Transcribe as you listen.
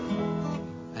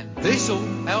This'll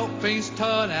help things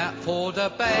turn out for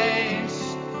the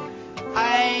best.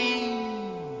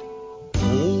 And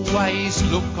always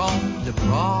look on the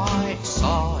bright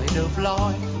side of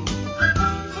life.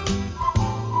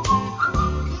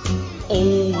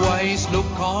 Always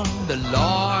look on the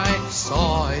light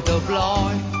side of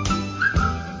life.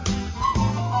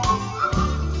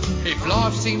 If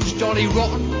life seems jolly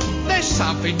rotten, there's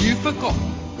something you've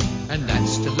forgotten, and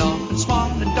that's to laugh and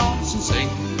smile and dance and sing.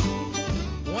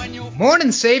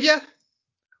 Morning, Savior!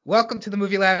 Welcome to the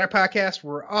Movie Ladder Podcast.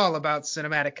 We're all about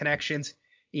cinematic connections.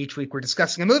 Each week we're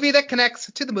discussing a movie that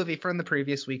connects to the movie from the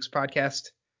previous week's podcast.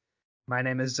 My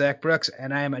name is Zach Brooks,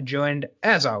 and I am joined,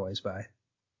 as always, by...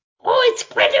 Oh, it's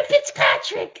Brenda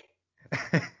Fitzpatrick!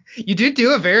 You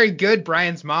do a very good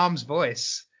Brian's mom's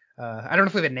voice. I don't know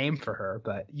if we have a name for her,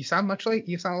 but you sound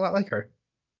a lot like her.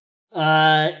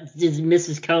 Is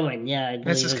Mrs. Cohen, yeah, I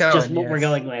believe Mrs. is Cohen, just what yes. we're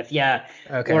going with, yeah.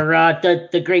 Okay. Or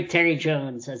the great Terry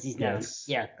Jones, as he's known. Yes.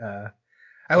 Yeah.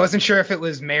 I wasn't sure if it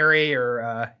was Mary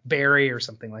or Barry or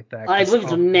something like that. I believe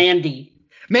it's Mandy.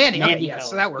 Mandy, okay, Cohen. yes,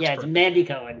 so that works. Yeah, it's Mandy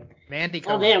Cohen. Mandy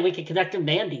Cohen. Oh man, we could connect to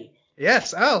Mandy.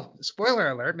 Yes. Oh, spoiler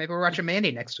alert. Maybe we're watching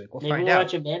Mandy next week. We'll find out. Maybe we're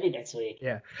watching Mandy next week.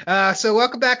 Yeah. So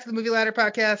welcome back to the Movie Ladder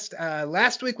Podcast.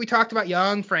 Last week we talked about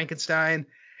Young Frankenstein.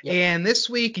 Yep. And this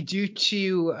week, due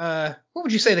to, what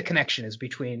would you say the connection is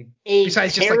between,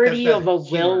 besides just like parody the of a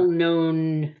humor?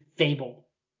 well-known fable.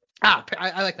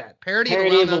 I like that. Parody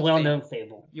of a well-known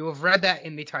fable. You have read that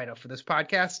in the title for this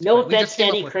podcast. No offense to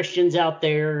any Christians out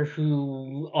there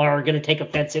who are going to take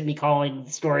offense at me calling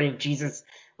the story of Jesus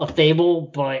a fable,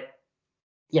 but,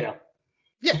 you know.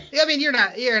 Yeah, I mean, you're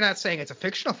not saying it's a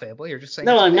fictional fable. You're just saying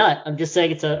No, I'm not. I'm just saying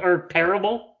it's a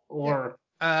parable or...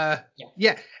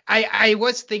 Yeah. I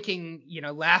was thinking,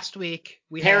 last week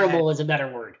parable is a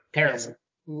better word. Parable. Yes,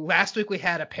 last week we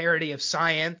had a parody of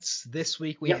science. This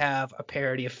week we have a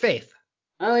parody of faith.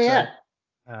 Oh yeah.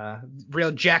 So, real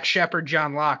Jack Shepherd,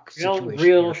 John Locke situation.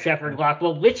 Real Shepherd Locke.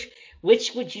 Well, which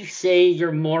would you say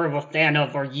you're more of a fan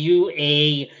of? Are you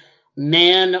a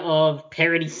man of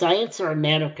parody science or a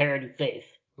man of parody faith?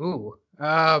 Ooh.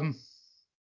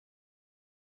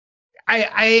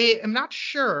 I am not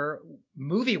sure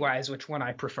movie-wise which one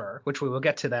I prefer, which we will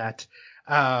get to that.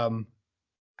 I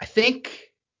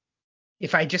think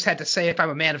if I just had to say if I'm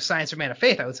a man of science or man of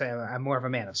faith, I would say I'm more of a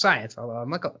man of science, although I'm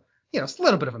like a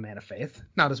little bit of a man of faith.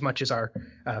 Not as much as our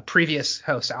previous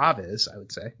host, Av, is, I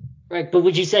would say. Right, but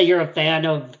would you say you're a fan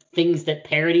of things that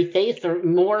parody faith or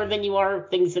more than you are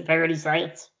things that parody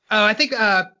science? I think...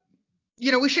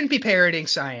 we shouldn't be parodying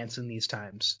science in these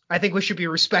times. I think we should be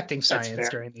respecting science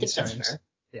during these times. Fair.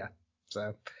 Yeah.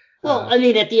 So. Well, I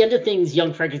mean, at the end of things,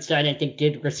 Young Frankenstein, I think,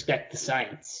 did respect the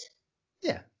science.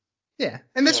 Yeah. Yeah.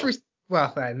 And this, no,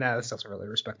 this doesn't really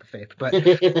respect the faith, but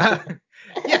yeah.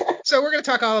 So we're going to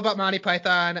talk all about Monty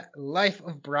Python, Life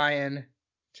of Brian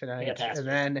tonight. Fantastic. And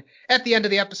then at the end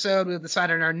of the episode, we'll decide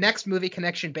on our next movie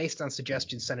connection based on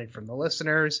suggestions sent in from the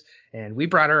listeners. And we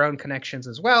brought our own connections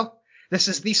as well. This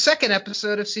is the second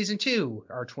episode of Season 2,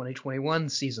 our 2021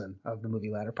 season of the Movie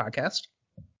Ladder Podcast.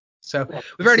 So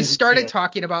we've already started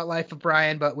talking about Life of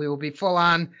Brian, but we will be full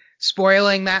on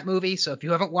spoiling that movie. So if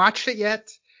you haven't watched it yet,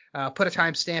 put a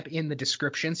timestamp in the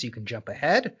description so you can jump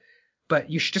ahead. But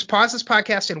you should just pause this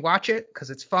podcast and watch it because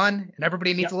it's fun, and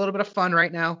everybody needs a little bit of fun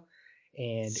right now.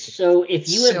 And so if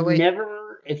you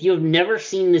have never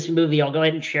seen this movie, I'll go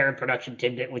ahead and share a production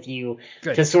tidbit with you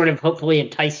to sort of hopefully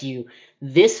entice you.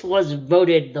 This was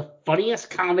voted the funniest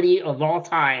comedy of all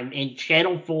time in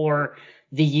Channel 4,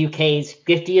 the UK's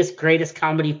 50th greatest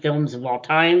comedy films of all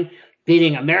time,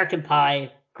 beating American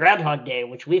Pie, Groundhog Day,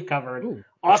 which we've covered,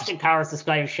 Austin Powers, The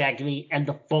Spy Who Shagged Me, and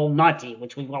The Full Monty,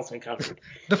 which we've also covered.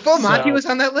 The Full Monty was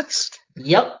on that list?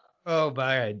 Yep. Oh,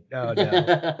 my. Oh,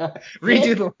 no.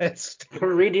 Redo the list.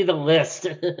 Redo the list.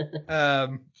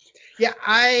 Yeah,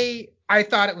 I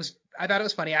thought it was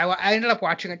funny. I ended up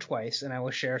watching it twice, and I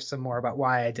will share some more about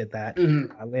why I did that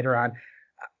later on.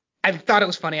 I thought it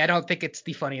was funny. I don't think it's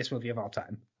the funniest movie of all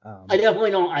time. I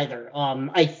definitely don't either.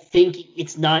 I think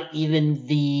it's not even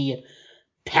the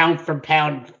pound for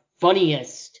pound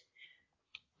funniest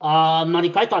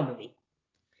Monty Python movie.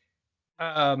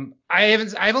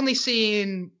 I've only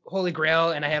seen Holy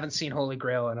Grail, and I haven't seen Holy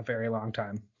Grail in a very long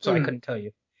time, so I couldn't tell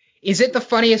you. Is it the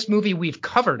funniest movie we've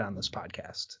covered on this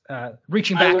podcast?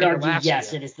 Reaching back into last year.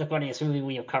 Yes, it is the funniest movie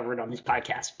we have covered on this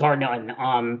podcast, bar none.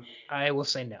 I will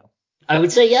say no. I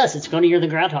would say yes, it's funnier than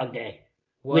Groundhog Day.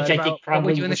 What I think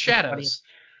probably What We Do in the Shadows?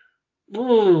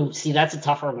 Ooh, see, that's a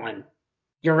tougher one.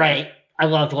 You're right. I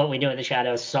loved What We Do in the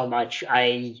Shadows so much.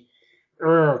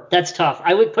 That's tough.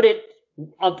 I would put it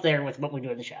up there with What We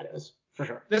Do in the Shadows. for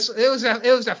sure. It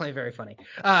was definitely very funny.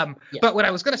 But what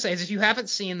I was gonna say is, if you haven't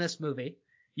seen this movie,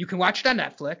 you can watch it on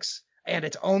Netflix, and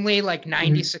it's only like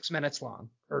 96 minutes long,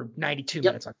 or 92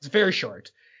 minutes long. It's very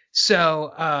short.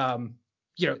 So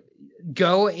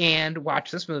go and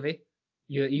watch this movie.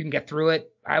 You can get through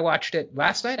it. I watched it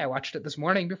last night. I watched it this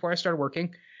morning before I started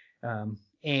working.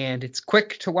 And it's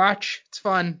quick to watch. It's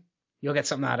fun. You'll get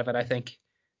something out of it, I think.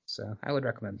 So I would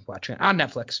recommend watching it on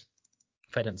Netflix,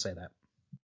 if I didn't say that.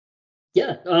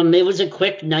 Yeah, it was a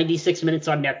quick 96 minutes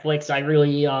on Netflix. I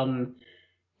really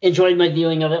enjoyed my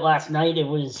viewing of it last night. It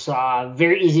was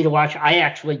very easy to watch. I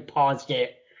actually paused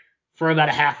it for about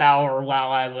a half hour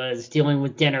while I was dealing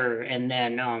with dinner, and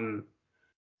then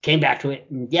came back to it.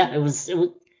 And yeah, it was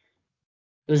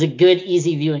a good,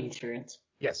 easy viewing experience.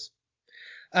 Yes.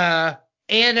 And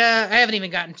I haven't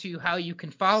even gotten to how you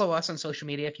can follow us on social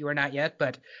media if you are not yet,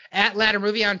 but at Ladder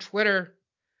Movie on Twitter,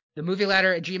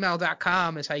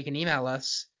 themovieladder@gmail.com is how you can email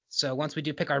us. So once we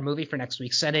do pick our movie for next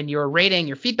week, send in your rating,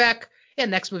 your feedback, and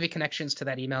next movie connections to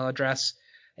that email address.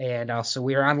 And also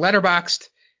we are on Letterboxd.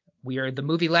 We are the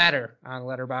Movie Ladder on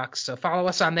Letterboxd. So follow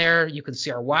us on there. You can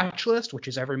see our watch list, which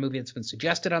is every movie that's been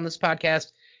suggested on this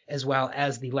podcast, as well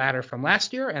as the ladder from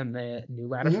last year and the new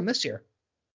ladder from this year.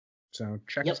 So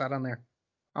check us out on there.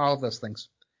 All of those things.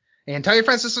 And tell your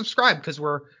friends to subscribe, because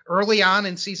we're early on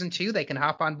in season 2. They can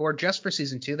hop on board just for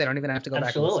season 2. They don't even have to go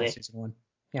back and listen to season 1.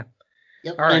 Yeah.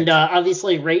 Yep. All right. And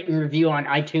obviously rate and review on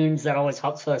iTunes. That always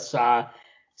helps us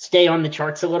stay on the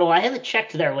charts a little. I haven't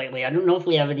checked there lately. I don't know if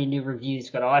we have any new reviews,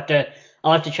 but I'll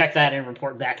have to check that and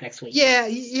report back next week. Yeah,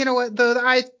 you know what?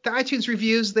 The iTunes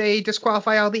reviews, they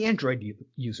disqualify all the Android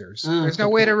users. There's no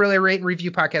way to really rate and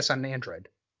review podcasts on Android.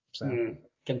 So.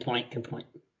 Good point.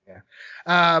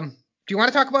 Yeah. Do you want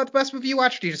to talk about the best movie you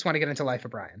watched, or do you just want to get into Life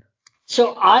of Brian?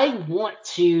 So I want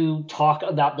to talk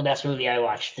about the best movie I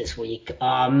watched this week.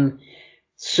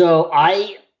 So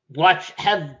I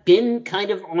have been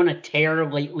kind of on a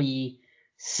tear lately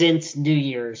since New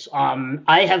Year's.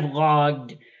 I have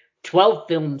logged 12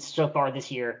 films so far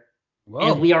this year.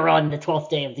 Whoa. And we are on the 12th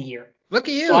day of the year. Look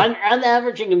at you. So I'm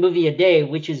averaging a movie a day,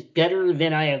 which is better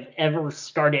than I have ever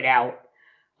started out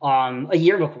a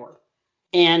year before.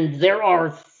 And there are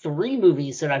 3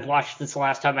 movies that I've watched this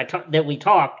last time that we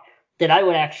talked that I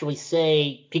would actually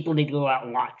say people need to go out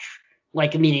and watch,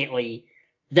 like immediately.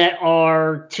 That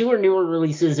are 2 are newer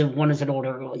releases and 1 is an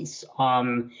older release.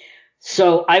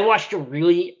 So I watched a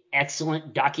really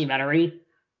excellent documentary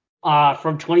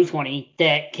from 2020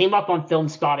 that came up on Film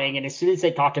Spotting, and as soon as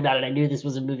they talked about it, I knew this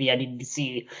was a movie I needed to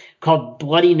see, called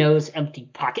Bloody Nose, Empty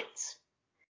Pockets.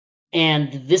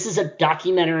 And this is a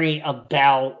documentary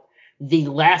about the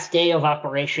last day of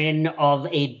operation of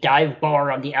a dive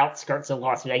bar on the outskirts of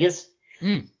Las Vegas.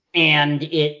 And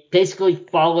it basically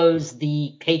follows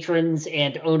the patrons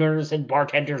and owners and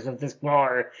bartenders of this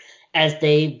bar as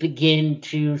they begin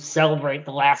to celebrate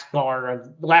the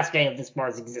last day of this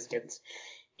bar's existence.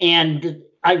 And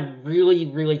I really,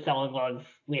 really fell in love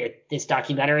with this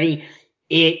documentary.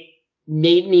 It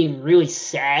made me really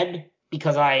sad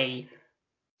because I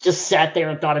just sat there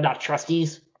and thought about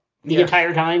Trustees the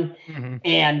entire time,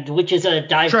 and which is a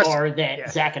dive bar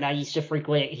that Zach and I used to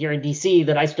frequent here in DC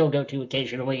that I still go to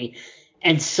occasionally,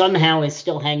 and somehow is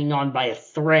still hanging on by a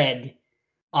thread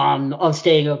of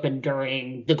staying open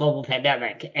during the global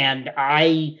pandemic. And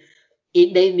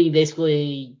it made me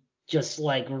basically just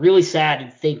like really sad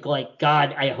and think like,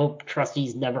 God, I hope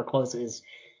Trustees never closes.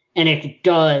 And if it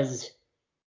does,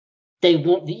 they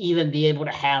won't even be able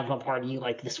to have a party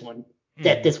like this one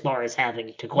that this bar is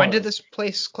having to close. When did this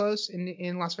place close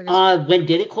in Las Vegas? When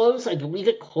did it close? I believe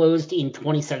it closed in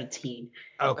 2017.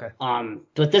 Okay.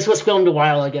 But this was filmed a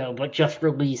while ago, but just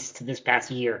released this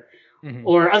past year.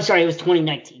 Or, I'm sorry, it was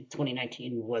 2019.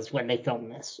 2019 was when they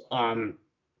filmed this. And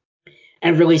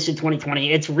released in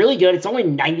 2020. It's really good. It's only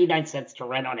 99 cents to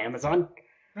rent on Amazon.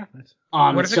 Oh, nice.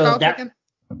 What is it called again?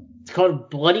 It's called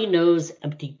Bloody Nose,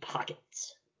 Empty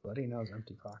Pockets. Bloody Nose,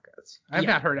 Empty Pockets. I've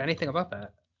not heard anything about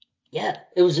that. Yeah,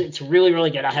 it's really,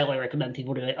 really good. I highly recommend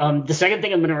people do it. The second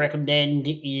thing I'm going to recommend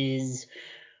is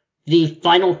the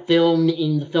final film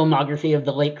in the filmography of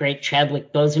the late, great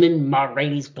Chadwick Boseman, Ma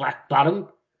Rainey's Black Bottom.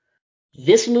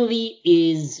 This movie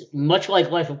is, much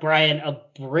like Life of Brian, a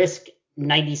brisk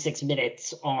 96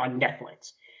 minutes on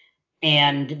Netflix.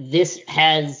 And this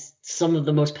has some of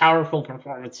the most powerful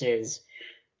performances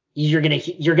you're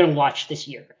gonna watch this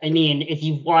year. I mean, if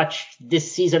you've watched this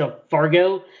season of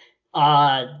Fargo,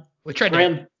 which I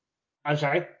did. I'm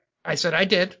sorry? I said I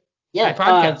did. Yeah. I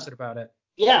podcasted about it.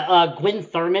 Yeah, Gwen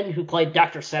Thurman, who played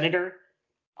Dr. Senator,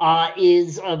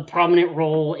 is a prominent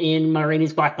role in Ma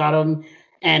Rainey's Black Bottom.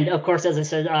 And of course, as I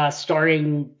said,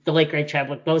 starring the late great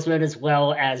Chadwick Boseman as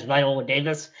well as Viola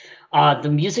Davis. The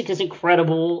music is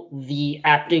incredible. The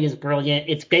acting is brilliant.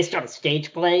 It's based on a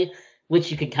stage play, which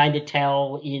you can kind of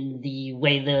tell in the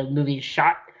way the movie is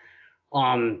shot,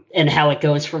 and how it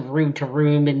goes from room to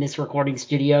room in this recording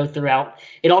studio throughout.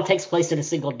 It all takes place in a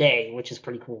single day, which is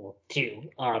pretty cool too.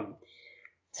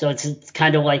 So it's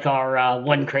kind of like our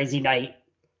One Crazy Night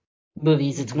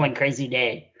movies. It's One Crazy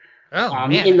Day. Oh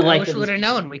man, I wish we would have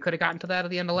known. We could have gotten to that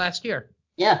at the end of last year.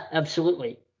 Yeah,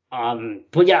 absolutely.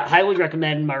 But yeah, highly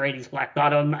recommend Ma Rainey's Black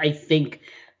Bottom. I think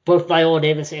both Viola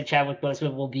Davis and Chadwick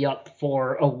Boseman will be up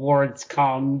for awards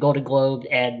come Golden Globe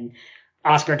and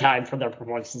Oscar time for their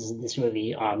performances in this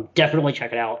movie. Definitely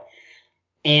check it out.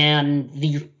 And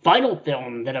the final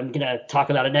film that I'm gonna talk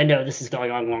about, and I know this is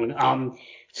going on long.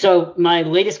 So my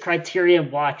latest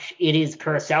Criterion watch, it is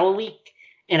Kurosawa Week,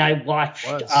 and I watched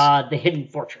The Hidden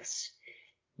Fortress,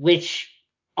 which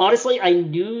honestly I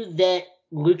knew that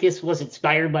Lucas was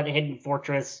inspired by The Hidden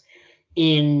Fortress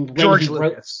in when George he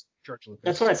wrote. Lucas. George Lucas.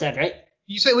 That's what I said, right?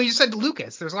 You said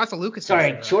Lucas. There's lots of Lucas.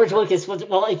 Sorry, George Lucas was.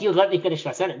 Well, if you let me finish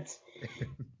my sentence.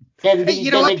 Then hey, you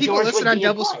know what? People George listen on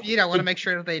double speed. I want to make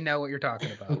sure that they know what you're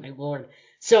talking about. Oh my lord.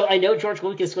 So I know George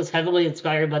Lucas was heavily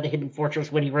inspired by The Hidden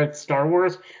Fortress when he wrote Star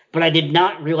Wars, but I did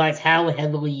not realize how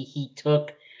heavily he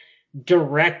took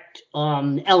direct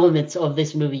elements of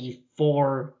this movie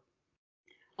for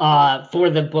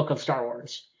the book of Star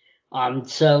Wars.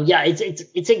 So yeah,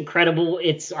 it's incredible.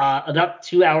 It's about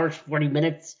 2 hours 40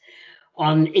 minutes.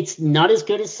 It's not as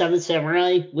good as Seven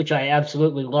Samurai, which I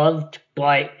absolutely loved,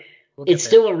 but it's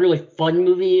still a really fun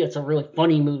movie. It's a really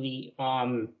funny movie.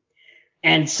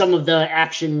 And some of the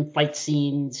action fight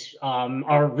scenes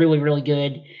are really, really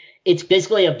good. It's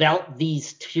basically about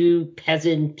these two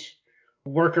peasant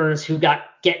workers who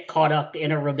get caught up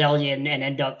in a rebellion and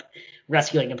end up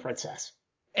rescuing a princess.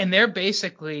 And they're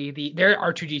basically they're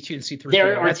R2D2 and C3PO.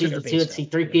 They're R2D2 and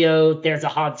C3PO. Yeah. There's a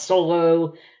Han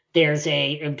Solo. There's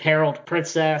a imperiled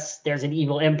princess. There's an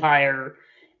evil empire.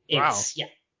 Wow.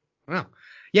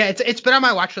 Yeah, it's been on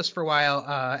my watch list for a while.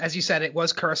 As you said, it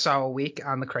was Kurosawa Week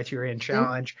on the Criterion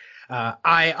Challenge.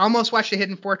 I almost watched The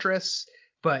Hidden Fortress,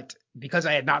 but because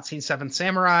I had not seen Seven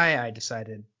Samurai, I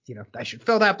decided, I should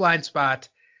fill that blind spot.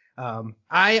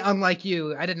 Unlike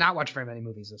you, I did not watch very many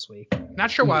movies this week.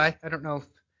 Not sure why. I don't know.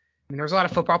 There was a lot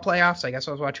of football playoffs. I guess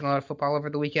I was watching a lot of football over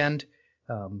the weekend.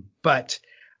 But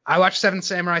I watched Seven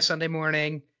Samurai Sunday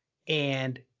morning,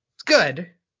 and it's good.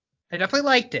 I definitely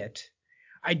liked it.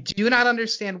 I do not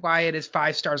understand why it is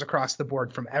 5 stars across the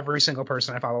board from every single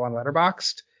person I follow on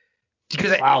Letterboxd.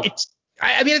 Because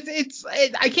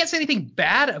I can't say anything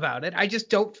bad about it. I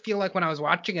just don't feel like when I was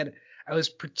watching it, I was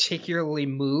particularly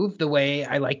moved the way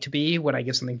I like to be when I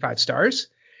give something 5 stars.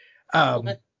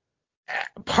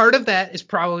 Part of that is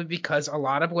probably because a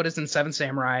lot of what is in Seven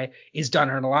Samurai is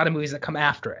done in a lot of movies that come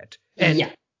after it.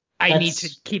 And I need to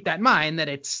keep that in mind that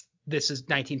this is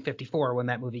 1954 when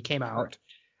that movie came out.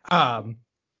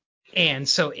 And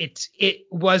so it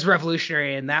was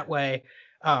revolutionary in that way.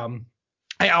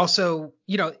 I also,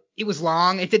 it was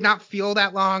long. It did not feel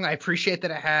that long. I appreciate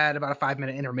that it had about a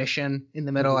 5-minute intermission in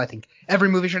the middle. I think every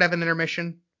movie should have an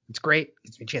intermission. It's great. It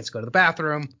gives me a chance to go to the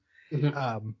bathroom.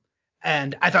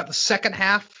 And I thought the second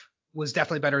half was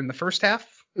definitely better than the first half.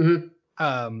 The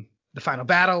final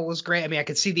battle was great. I mean, I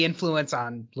could see the influence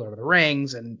on Lord of the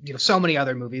Rings and, so many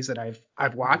other movies that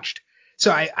I've watched. So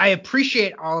I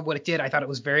appreciate all of what it did. I thought it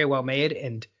was very well made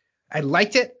and I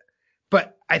liked it,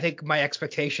 but I think my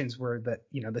expectations were that,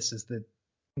 this is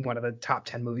one of the top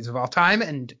 10 movies of all time.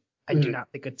 And I do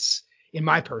not think it's in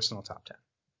my personal top 10.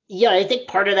 Yeah, I think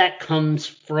part of that comes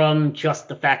from just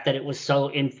the fact that it was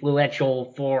so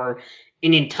influential for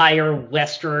an entire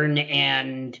Western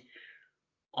and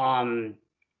crime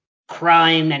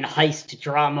and heist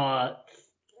drama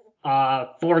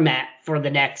format for the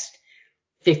next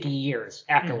 50 years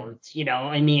afterwards.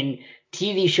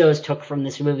 TV shows took from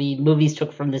this movie, movies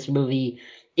took from this movie.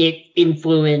 It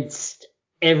influenced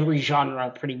every genre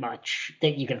pretty much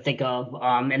that you can think of.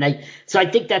 So I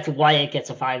think that's why it gets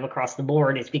a 5 across the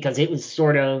board. It's because it was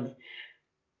sort of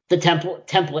the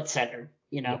template center,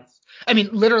 Yes. I mean,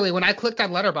 literally, when I clicked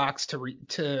on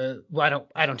Letterboxd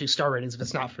I don't do star ratings if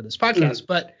it's not for this podcast,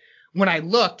 but when I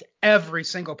looked, every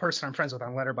single person I'm friends with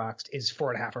on Letterboxd is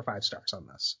 4.5 or 5 stars on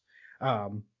this.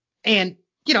 And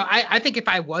I think if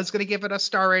I was going to give it a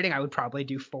star rating, I would probably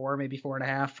do 4, maybe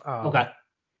 4.5. Okay.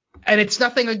 And it's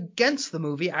nothing against the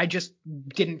movie. I just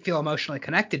didn't feel emotionally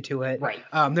connected to it. Right.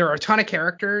 There are a ton of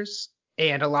characters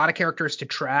and a lot of characters to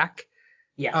track.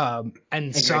 Yeah.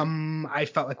 And some I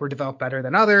felt like were developed better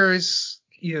than others.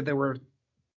 There were,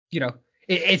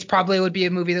 It's probably would be a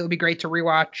movie that would be great to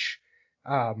rewatch.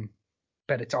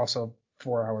 But it's also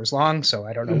 4 hours long, so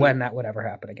I don't know when that would ever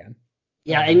happen again.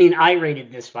 Yeah, I mean, I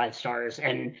rated this 5 stars,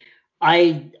 and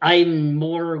I'm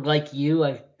more like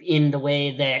you in the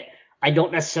way that I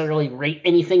don't necessarily rate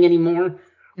anything anymore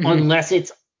unless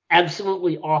it's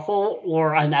absolutely awful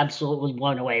or I'm absolutely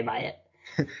blown away by it.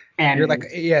 And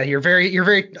you're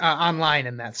very online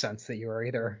in that sense that you are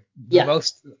either the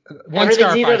most one everything's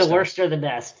star, either the star. worst or the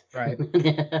best. Right.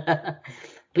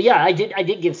 But yeah, I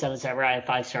did give Seven Samurai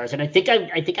 5 stars, and I think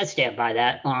I stand by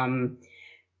that.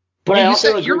 But I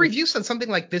also your review said something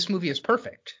like this movie is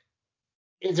perfect.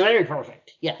 It's very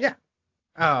perfect. Yeah. Yeah.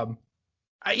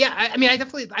 I mean,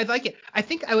 I like it. I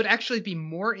think I would actually be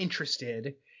more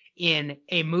interested in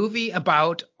a movie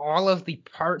about all of the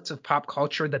parts of pop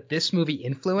culture that this movie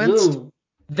influenced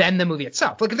than the movie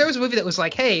itself. Like if there was a movie that was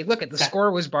like, hey, look at the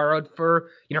score was borrowed for,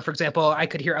 for example, I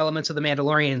could hear elements of the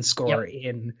Mandalorian score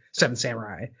in Seven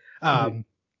Samurai.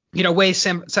 Ways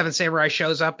Seven Samurai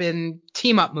shows up in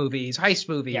team up movies, heist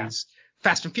movies,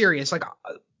 Fast and Furious, like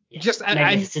just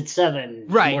Magnificent Seven.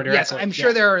 Right. Yes, I'm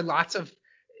sure there are lots of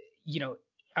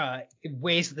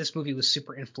ways that this movie was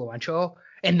super influential,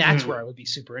 and that's where I would be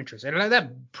super interested. And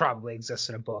that probably exists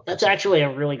in a book. That's actually a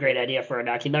really great idea for a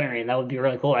documentary, and that would be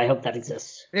really cool. I hope that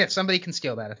exists. Yeah, somebody can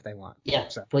steal that if they want. Yeah,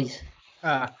 please.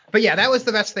 But yeah, that was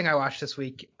the best thing I watched this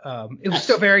week. It was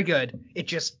still very good. It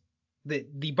just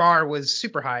the bar was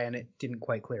super high, and it didn't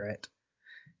quite clear it.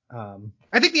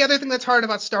 I think the other thing that's hard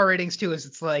about star ratings too is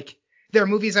it's like there are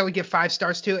movies I would give 5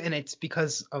 stars to, and it's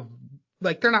because of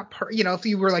like they're not if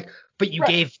you were like, but you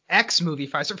gave X movie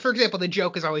 5 stars. For example, the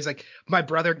joke is always like my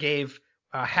brother gave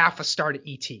half a star to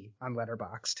E.T. on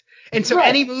Letterboxd, and so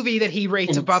any movie that he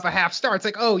rates above a half star, it's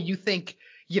like, oh, you think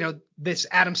this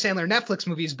Adam Sandler Netflix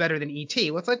movie is better than E.T.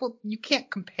 Well, it's like, well, you can't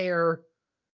compare.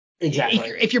 Exactly.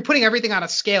 If you're putting everything on a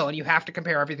scale and you have to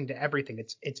compare everything to everything,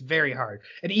 it's very hard.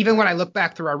 And even when I look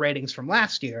back through our ratings from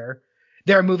last year,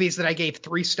 there are movies that I gave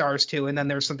 3 stars to, and then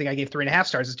there's something I gave 3.5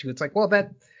 stars to. It's like, well,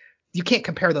 that you can't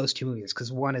compare those two movies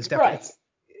because one is definitely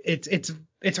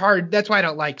it's hard. That's why I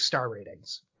don't like star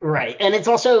ratings. Right, and it's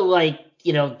also like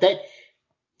that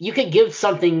you could give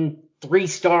something 3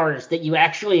 stars that you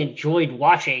actually enjoyed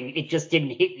watching. It just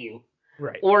didn't hit you.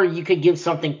 Right. Or you could give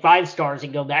something 5 stars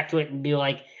and go back to it and be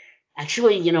like,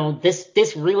 actually,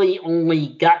 this really only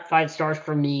got 5 stars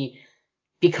from me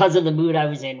because of the mood I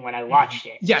was in when I watched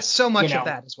it. Yes, so much of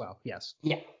that as well. Yes.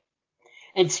 Yeah.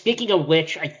 And speaking of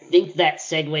which, I think that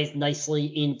segues nicely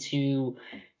into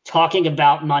talking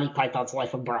about Monty Python's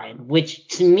Life of Brian, which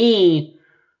to me,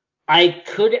 I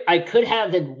could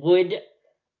have and would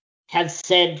have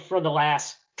said for the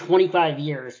last 25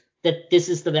 years that this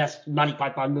is the best Monty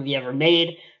Python movie ever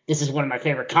made. This is one of my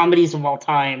favorite comedies of all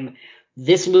time.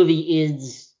 This movie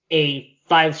is a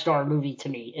 5-star movie to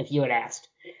me, if you had asked.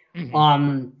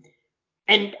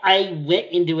 And I went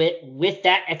into it with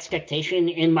that expectation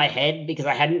in my head because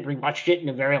I hadn't rewatched it in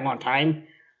a very long time.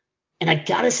 And I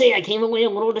gotta say, I came away a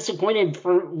little disappointed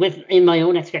in my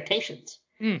own expectations.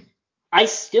 I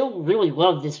still really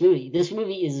love this movie. This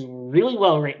movie is really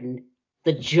well written.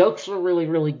 The jokes are really,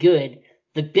 really good.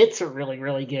 The bits are really,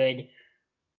 really good.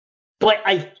 But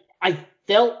I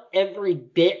felt every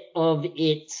bit of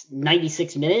its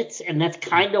 96 minutes, and that's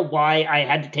kind of why I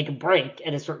had to take a break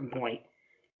at a certain point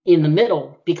in the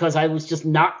middle, because I was just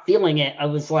not feeling it. I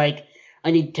was like, I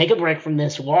need to take a break from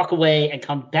this, walk away, and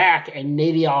come back, and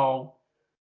maybe I'll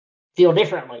feel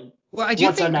differently. Well, I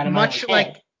do think much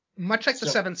like the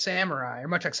Seven Samurai, or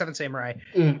much like Seven Samurai,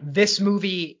 this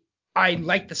movie, I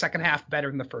like the second half better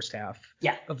than the first half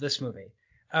of this movie.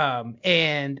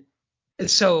 And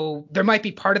so there might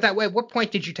be part of that way. What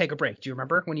point did you take a break? Do you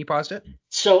remember when you paused it?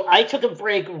 So I took a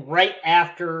break right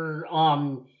after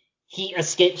he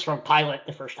escapes from Pilot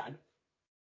the first time.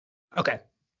 Okay.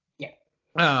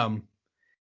 Yeah.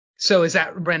 So is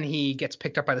that when he gets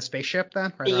picked up by the spaceship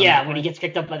then? Yeah, when he gets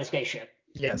picked up by the spaceship.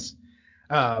 Yes.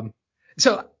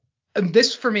 So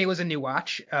this for me was a new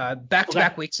watch.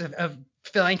 Back-to-back weeks of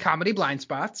filling comedy blind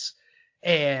spots.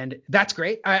 And that's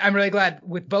great. I'm really glad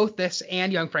with both this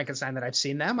and Young Frankenstein that I've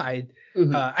seen them. I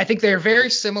think they're very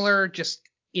similar just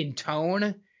in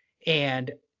tone.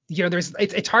 And,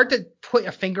 it's hard to put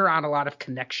a finger on a lot of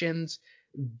connections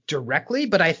directly,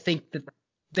 but I think that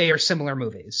they are similar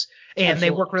movies. And Absolutely.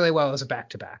 They work really well as a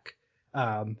back-to-back.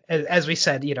 As we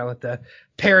said, the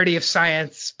parody of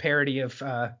science, parody of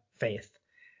faith.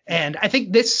 And I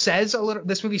think this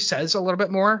movie says a little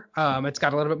bit more. It's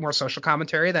got a little bit more social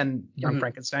commentary than Young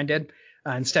Frankenstein did,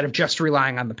 instead of just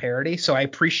relying on the parody. So I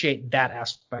appreciate that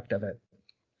aspect of it.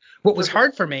 What was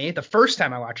hard for me the first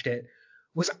time I watched it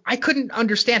was I couldn't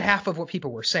understand half of what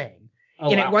people were saying. Oh,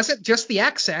 and wow. It wasn't just the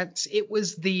accents. It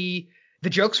was the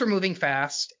jokes were moving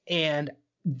fast and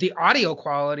the audio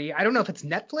quality. I don't know if it's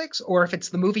Netflix or if it's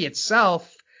the movie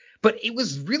itself, but it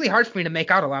was really hard for me to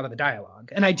make out a lot of the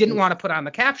dialogue. And I didn't want to put on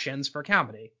the captions for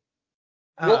comedy.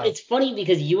 Well, it's funny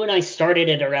because you and I started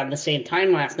it around the same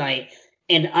time last night,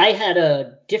 and I had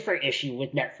a different issue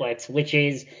with Netflix, which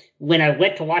is when I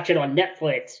went to watch it on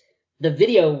Netflix, the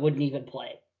video wouldn't even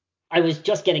play. I was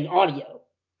just getting audio.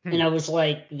 And I was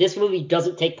like, this movie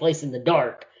doesn't take place in the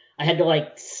dark. I had to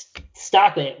like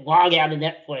stop it, log out of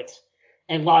Netflix,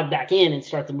 and log back in and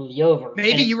start the movie over.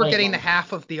 Maybe you were getting the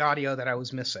half of the audio that I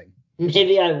was missing.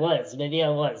 Maybe I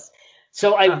was.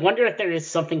 So I wonder if there is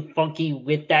something funky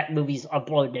with that movie's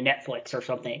upload to Netflix or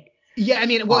something. Yeah, I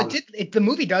mean, well, the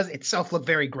movie does itself look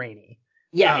very grainy.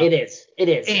 Yeah, it is.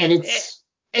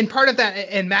 And part of that,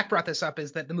 and Mac brought this up,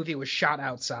 is that the movie was shot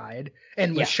outside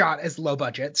and was shot as low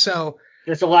budget. So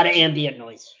there's a lot of ambient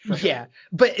noise. For sure. Yeah,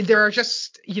 but there are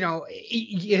just,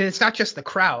 it's not just the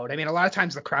crowd. I mean, a lot of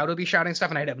times the crowd would be shouting stuff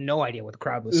and I'd have no idea what the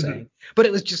crowd was saying. But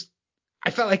it was just, I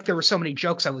felt like there were so many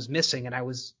jokes I was missing, and I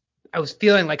was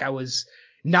feeling like I was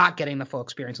not getting the full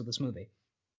experience of this movie.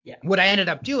 Yeah. What I ended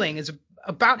up doing is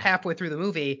about halfway through the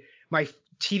movie, my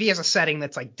TV has a setting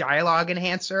that's like dialogue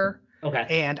enhancer. Okay.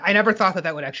 And I never thought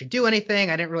that would actually do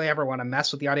anything. I didn't really ever want to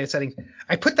mess with the audio settings.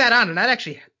 I put that on, and that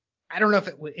actually, I don't know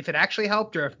if it actually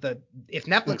helped or if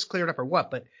Netflix cleared up or what,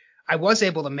 but I was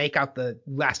able to make out the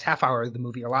last half hour of the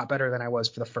movie a lot better than I was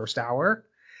for the first hour.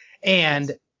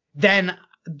 And then,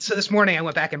 so this morning I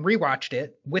went back and rewatched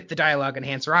it with the dialogue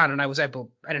enhancer on, and I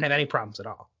didn't have any problems at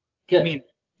all. Good. I mean,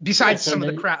 besides some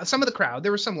of the crowd,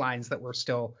 there were some lines that were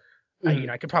still,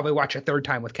 I could probably watch a third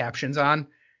time with captions on.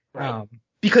 Right.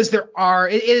 Because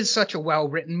it is such a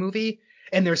well-written movie,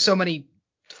 and there's so many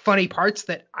funny parts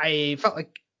that I felt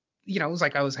like, it was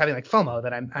like I was having like FOMO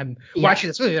that I'm watching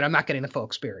this movie, but I'm not getting the full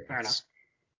experience. Fair enough.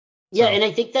 Yeah, and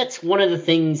I think that's one of the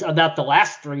things about the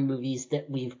last three movies that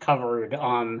we've covered.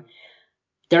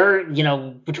 They're,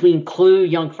 between Clue,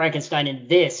 Young Frankenstein, and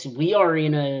this, we are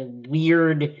in a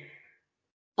weird,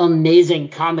 amazing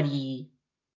comedy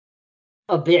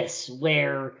abyss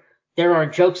where there are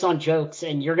jokes on jokes,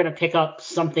 and you're going to pick up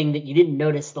something that you didn't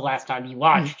notice the last time you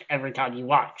watched every time you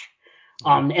watch.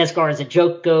 As far as a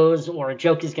joke goes, or a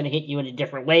joke is going to hit you in a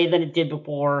different way than it did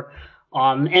before.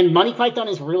 And Monty Python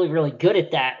is really, really good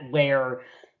at that, where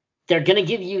they're going to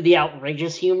give you the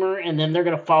outrageous humor, and then they're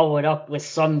going to follow it up with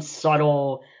some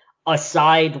subtle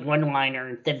aside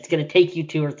one-liner that it's going to take you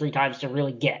 2 or 3 times to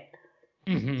really get.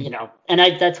 And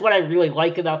that's what I really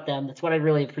like about them. That's what I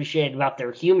really appreciate about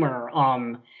their humor.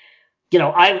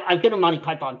 I've been a Monty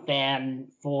Python fan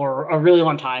for a really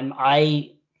long time.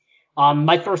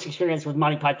 My first experience with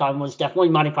Monty Python was definitely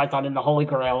Monty Python and the Holy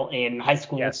Grail in high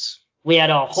school. Yes. We had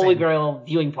a Holy Grail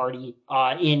viewing party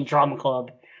in drama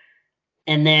club.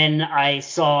 And then I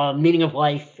saw Meaning of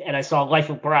Life, and I saw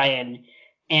Life of Brian.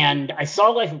 And I saw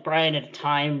Life of Brian at a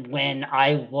time when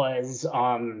I was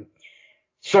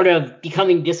sort of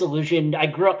becoming disillusioned. I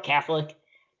grew up Catholic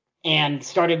and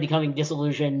started becoming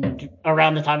disillusioned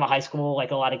around the time of high school, like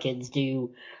a lot of kids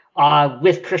do,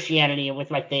 with Christianity and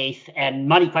with my faith. And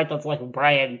Monty Python's Life of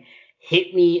Brian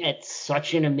hit me at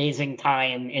such an amazing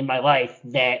time in my life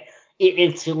that it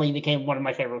instantly became one of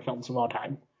my favorite films of all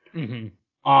time.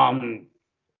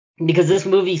 Because this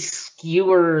movie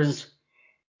skewers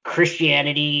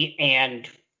Christianity and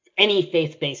any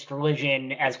faith-based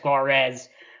religion as far as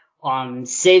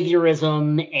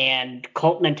saviorism and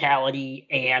cult mentality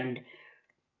and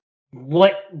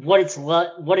what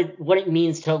it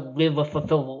means to live a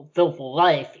fulfillful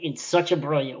life in such a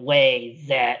brilliant way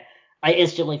that I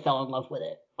instantly fell in love with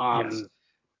it. Yes.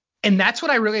 And that's what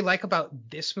I really like about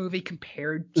this movie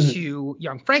compared to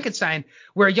Young Frankenstein,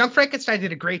 where Young Frankenstein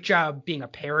did a great job being a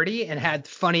parody and had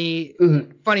funny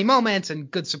moments and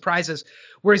good surprises,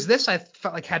 whereas this I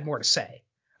felt like had more to say.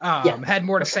 Had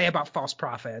more to say about false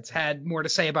prophets, had more to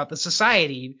say about the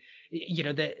society,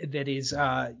 that is,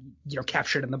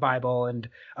 captured in the Bible, and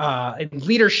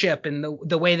leadership, and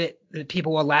the way that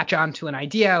people will latch on to an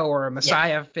idea or a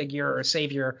Messiah figure or a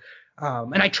savior.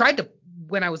 And I tried to,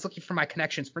 when I was looking for my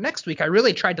connections for next week, I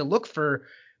really tried to look for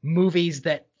movies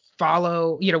that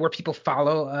follow, where people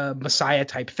follow a Messiah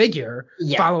type figure,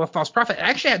 follow a false prophet.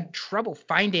 I actually had trouble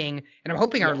finding, and I'm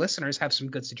hoping our listeners have some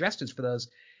good suggestions for those,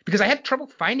 because I had trouble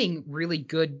finding really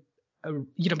good,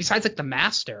 besides like The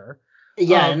Master.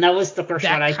 And that was the first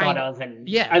one I thought of, and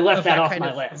I left that off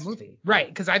my list. Movie. Right,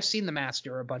 because I've seen The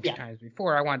Master a bunch of times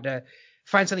before. I wanted to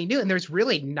find something new, and there's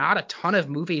really not a ton of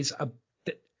movies,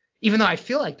 even though I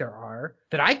feel like there are,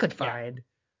 that I could find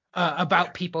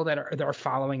about people that are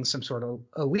following some sort of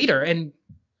a leader, and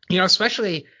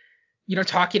especially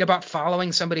talking about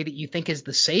following somebody that you think is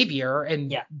the savior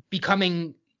and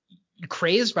becoming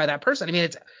crazed by that person. I mean,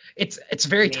 it's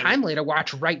very timely to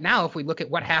watch right now if we look at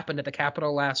what happened at the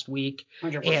Capitol last week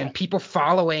 100%. and people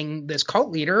following this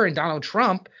cult leader and Donald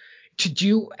Trump to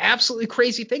do absolutely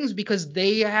crazy things because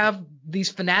they have these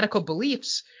fanatical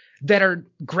beliefs that are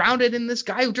grounded in this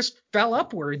guy who just fell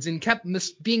upwards and kept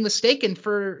being mistaken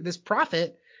for this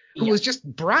prophet who was just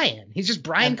Brian. He's just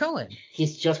Brian Cohen.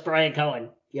 He's just Brian Cohen.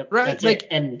 Yep. Right. That's like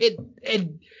it.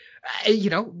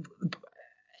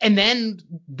 And then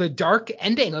the dark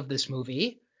ending of this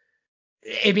movie.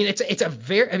 I mean, it's a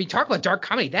very, talk about dark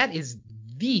comedy. It's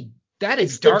the dark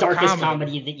darkest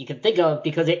comedy that you can think of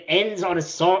because it ends on an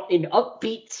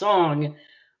upbeat song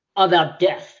about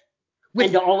death.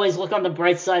 And to always look on the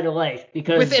bright side of life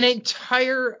because with an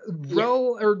entire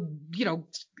row or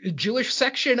Jewish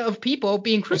section of people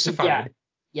being crucified.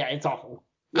 Yeah, it's awful.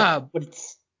 Yeah,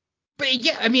 But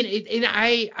yeah, I mean, and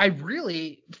I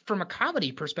really, from a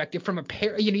comedy perspective, from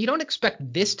you don't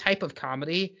expect this type of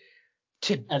comedy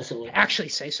to actually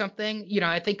say something.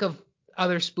 I think of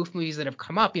other spoof movies that have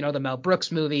come up. The Mel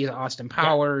Brooks movies, Austin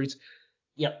Powers.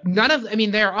 Yep.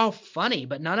 They're all funny,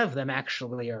 but none of them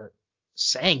actually are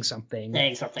saying something.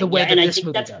 The way that this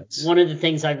movie does. One of the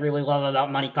things I really love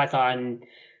about Monty Python,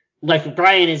 Life of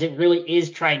Brian, is it really is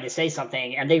trying to say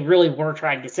something, and they really were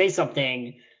trying to say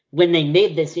something. When they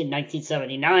made this in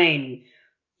 1979,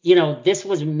 this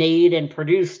was made and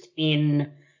produced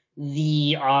in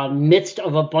the midst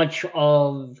of a bunch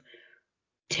of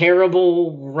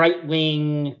terrible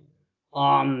right-wing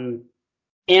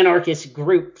anarchist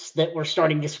groups that were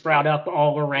starting to sprout up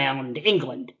all around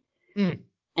England.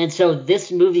 And so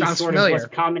this movie was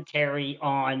commentary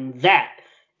on that.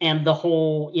 And the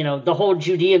whole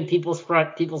Judean People's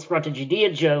Front of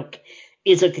Judea joke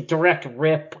is a direct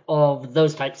rip of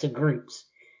those types of groups.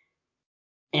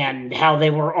 And how they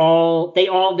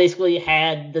all basically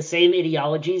had the same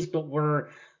ideologies, but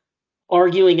were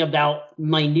arguing about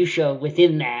minutia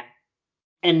within that.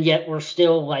 And yet we're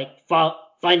still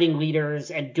finding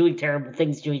leaders and doing terrible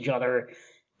things to each other,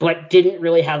 but didn't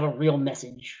really have a real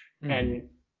message. And,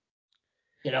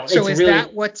 so is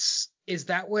that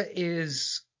what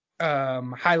is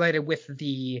highlighted with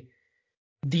the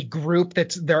group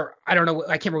that's there? I don't know.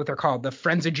 I can't remember what they're called. The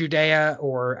Friends of Judea,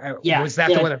 or was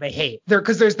that the one that they hate?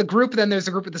 Because there's the group, then there's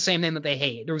the group with the same name that they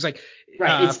hate. There was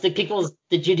it's the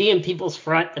Judean People's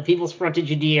Front, the People's Front of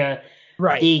Judea,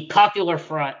 right? The Popular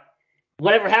Front.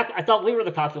 Whatever happened? I thought we were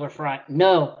the Popular Front.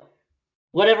 No,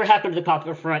 whatever happened to the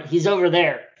Popular Front? He's over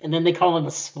there, and then they call him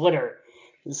a splitter.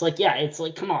 It's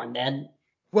come on, man.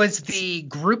 Was the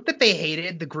group that they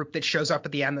hated the group that shows up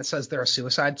at the end that says they're a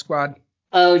Suicide Squad?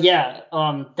 Oh yeah,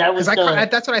 that was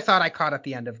that's what I thought I caught at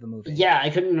the end of the movie. Yeah, I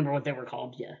couldn't remember what they were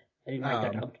called. Yeah, I didn't write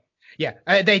that down.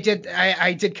 Yeah, they did.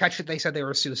 I did catch it. They said they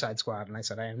were a Suicide Squad, and I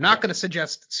said I am not going to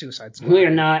suggest Suicide Squad. We are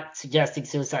not suggesting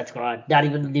Suicide Squad, not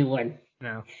even the new one.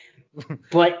 No,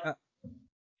 but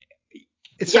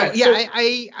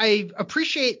I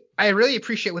appreciate. I really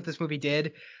appreciate what this movie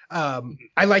did.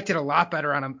 I liked it a lot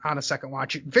better on a second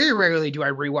watch. Very rarely do I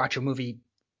rewatch a movie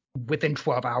within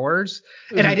 12 hours.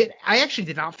 And I actually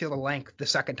did not feel the length the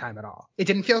second time at all. It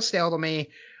didn't feel stale to me.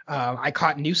 I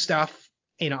caught new stuff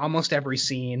in almost every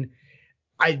scene.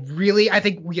 I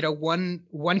think,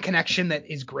 one connection that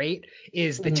is great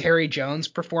is the Terry Jones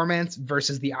performance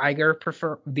versus the Igor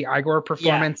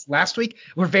performance last week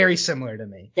were very similar to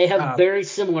me. They have very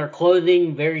similar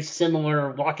clothing, very similar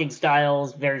walking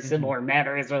styles, very similar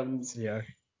mannerisms. Yeah.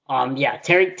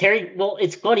 Terry, well,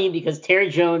 it's funny because Terry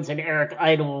Jones and Eric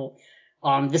Idle,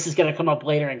 this is going to come up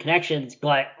later in Connections,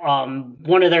 but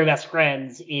one of their best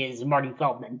friends is Marty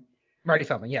Feldman. Marty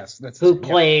Feldman, yes. Who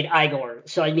played Igor.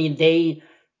 So, I mean, they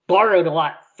borrowed a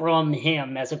lot from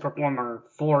him as a performer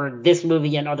for this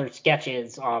movie and other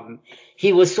sketches.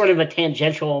 He was sort of a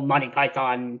tangential Monty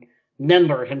Python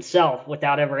member himself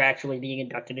without ever actually being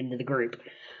inducted into the group.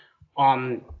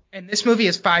 And this movie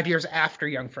is 5 years after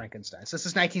Young Frankenstein. So this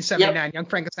is 1979. Yep. Young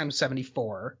Frankenstein was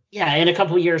 74. Yeah, and a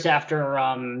couple years after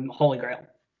Holy Grail.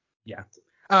 Yeah.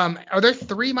 Are there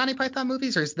 3 Monty Python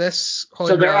movies, or is this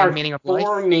Holy Grail and Meaning of Life? There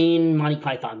are 4 main Monty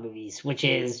Python movies, which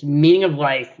is Meaning of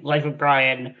Life, Life of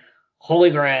Brian, Holy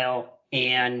Grail,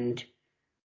 and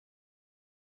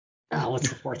what's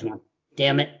the 4th one?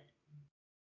 Damn it.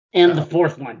 And the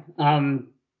 4th one.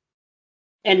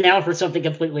 And now for something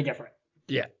completely different.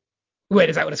 Yeah. Wait,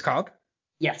 is that what it's called?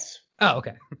 Yes. Oh,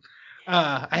 okay.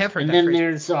 I have heard that. And then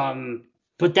there's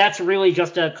but that's really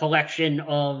just a collection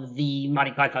of the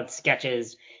Monty Python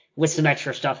sketches with some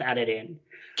extra stuff added in.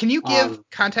 Can you give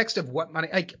context of what Monty?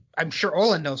 Like, I'm sure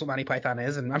Olin knows what Monty Python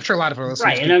is, and I'm sure a lot of our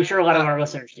listeners do. And I'm sure a lot of our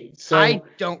listeners do. So I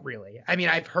don't really. I mean,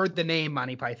 I've heard the name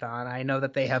Monty Python. I know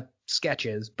that they have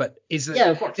sketches, but is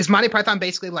Monty Python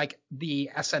basically like the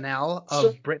SNL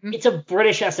of Britain? It's a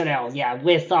British SNL, yeah.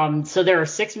 With so there are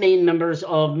 6 main members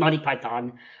of Monty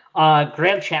Python.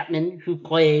 Graham Chapman, who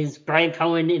plays Brian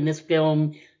Cohen in this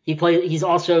film. He's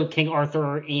also King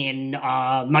Arthur in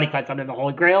Monty Python and the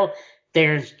Holy Grail.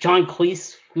 There's John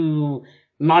Cleese, who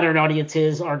modern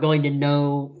audiences are going to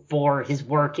know for his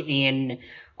work in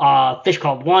Fish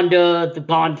Called Wanda, the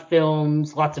Bond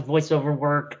films, lots of voiceover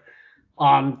work.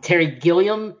 Terry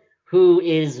Gilliam, who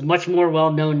is much more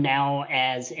well known now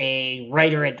as a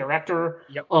writer and director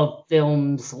of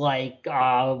films like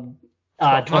 12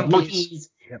 Monkeys,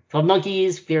 12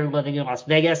 Monkeys, Fear of Living in Las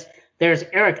Vegas. There's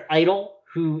Eric Idle,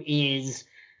 who is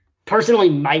personally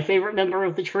my favorite member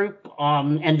of the troupe,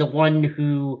 and the one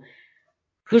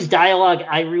whose dialogue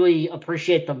I really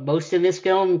appreciate the most in this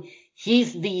film.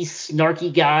 He's the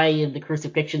snarky guy in the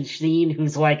crucifixion scene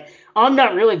who's like, I'm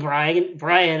not really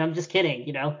Brian, I'm just kidding,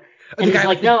 you know? And he's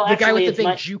like, no, the guy with the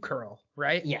big Jew curl,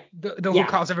 right? Yeah. Who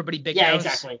calls everybody Big Nose. Yeah,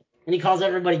 exactly. And he calls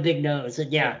everybody Big Nose.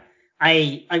 And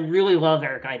I really love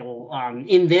Eric Idle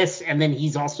in this, and then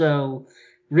he's also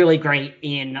really great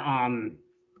in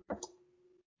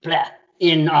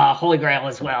Holy Grail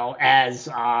as well as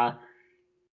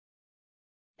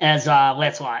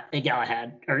Lancelot and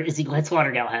Galahad. Or is he Lancelot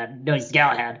or Galahad? No, he's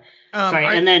Galahad. Sorry,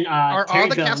 and then are Terry all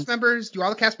the Jones. Cast members? Do all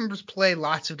the cast members play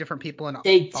lots of different people in?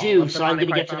 They do. So I'm going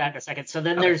to get to that in a second. So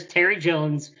then there's Terry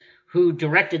Jones, who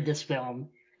directed this film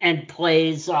and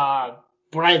plays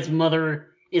Brian's mother.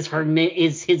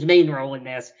 Is his main role in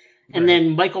this, and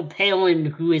then Michael Palin,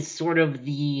 who is sort of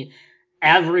the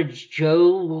average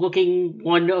Joe looking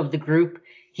one of the group.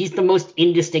 He's the most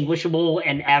indistinguishable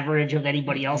and average of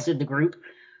anybody else in the group.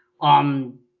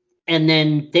 And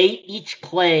then they each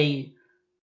play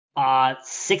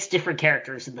 6 different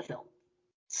characters in the film.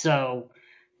 So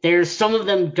there's some of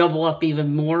them double up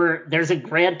even more. There's a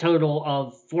grand total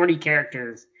of 40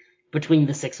 characters between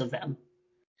the 6 of them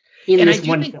in this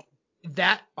one film.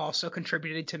 That also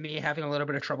contributed to me having a little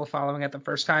bit of trouble following it the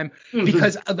first time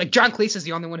because like John Cleese is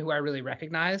the only one who I really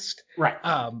recognized. Right.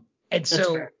 And That's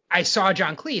so fair. I saw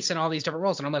John Cleese in all these different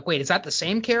roles and I'm like, wait, is that the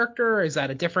same character? Or is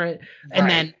that a different? And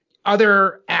then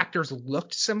other actors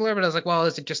looked similar, but I was like, well,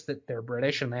 is it just that they're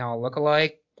British and they all look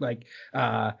alike? Like,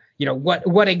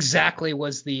 what exactly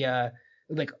was the,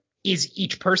 is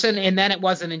each person? And then it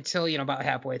wasn't until, about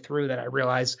halfway through that I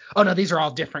realized, oh no, these are all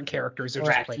different characters. They're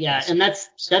Correct. Just yeah. And that's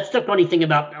the funny thing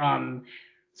about,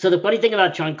 so the funny thing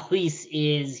about John Cleese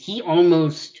is he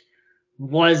almost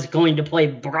was going to play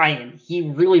Brian. He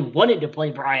really wanted to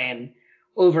play Brian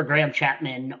over Graham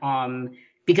Chapman,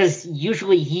 because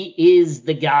usually he is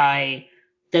the guy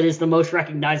that is the most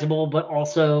recognizable, but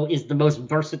also is the most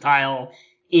versatile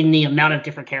in the amount of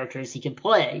different characters he can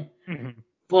play. Mm-hmm.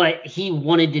 But he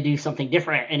wanted to do something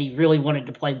different, and he really wanted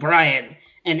to play Brian,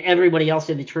 and everybody else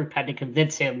in the troupe had to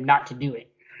convince him not to do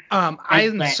it.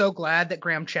 I'm so glad that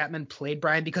Graham Chapman played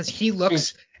Brian because he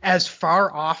looks as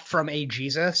far off from a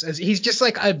Jesus as he's just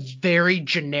like a very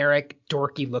generic,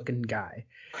 dorky looking guy.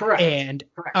 Correct. And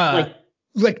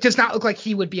does not look like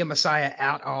he would be a Messiah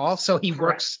at all. So he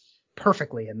works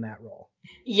perfectly in that role.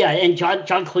 Yeah, and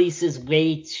John Cleese is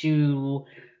way too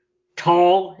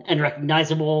tall and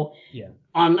recognizable. Yeah.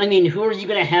 I mean, who are you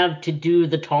going to have to do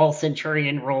the tall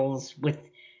centurion roles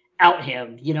without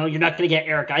him? You're not going to get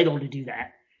Eric Idle to do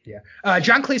that. Yeah.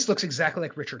 John Cleese looks exactly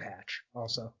like Richard Hatch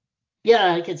also.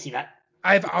 Yeah, I can see that.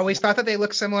 I've always thought that they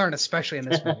look similar, and especially in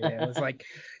this movie. It was like,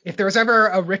 if there was ever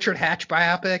a Richard Hatch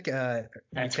biopic,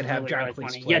 you could have John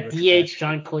Cleese play Richard Hatch.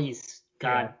 John Cleese.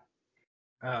 God.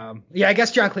 I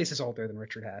guess John Cleese is older than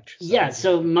Richard Hatch.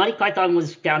 So Monty Python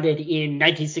was founded in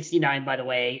 1969, by the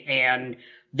way, and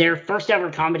their first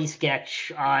ever comedy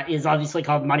sketch is obviously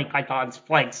called Monty Python's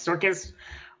Flying Circus.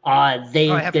 I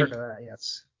have heard of that,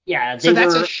 yes. Yeah. So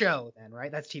that's a show then,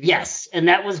 right? That's TV. Yes, and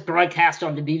that was broadcast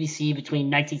on the BBC between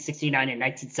 1969 and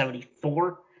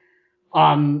 1974.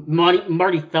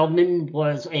 Marty Feldman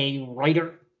was a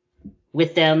writer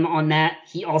with them on that.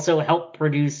 He also helped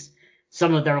produce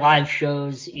some of their live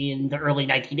shows in the early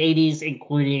 1980s,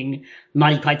 including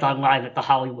Monty Python Live at the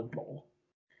Hollywood Bowl.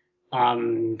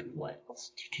 What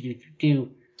else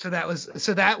do? So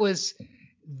that was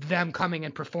them coming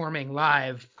and performing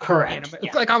live. Correct.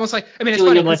 It's like almost like, I mean, it's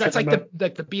funny because that's like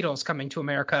the Beatles coming to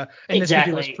America, and this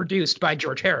movie was produced by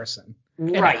George Harrison.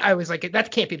 Right. And I was like,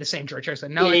 that can't be the same George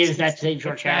Harrison. No, it is that same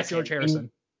George Harrison. George Harrison. And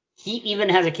he even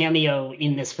has a cameo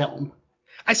in this film.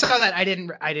 I saw that. I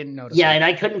didn't notice. Yeah, and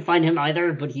I couldn't find him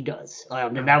either, but he does.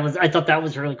 And I thought that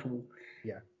was really cool.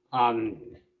 Yeah.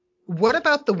 What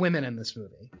about the women in this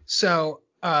movie? So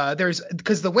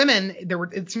because the women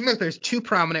it seems like there's two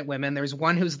prominent women. There's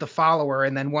one who's the follower,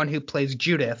 and then one who plays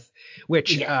Judith,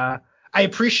 which I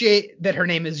appreciate that her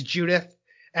name is Judith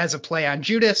as a play on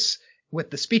Judas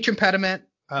with the speech impediment.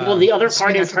 Well, the other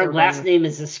part is her last name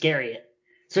is Iscariot,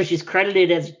 so she's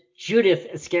credited as Judith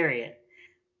Iscariot.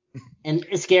 And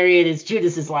Iscariot is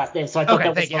Judas's last name, so I thought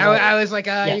that was I was like,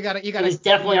 you got to. It was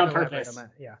definitely on purpose.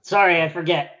 Yeah. Sorry, I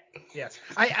forget. Yes,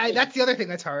 I that's the other thing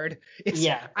that's hard.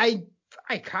 I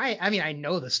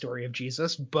know the story of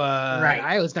Jesus, but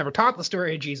I was never taught the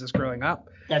story of Jesus growing up.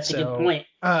 That's a good point.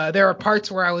 There are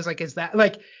parts where I was like, is that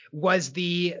like was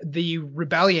the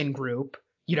rebellion group?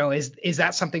 Is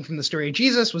that something from the story of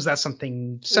Jesus? Was that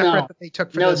something separate that they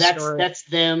took for this story? No, that's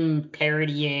them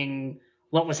parodying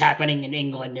what was happening in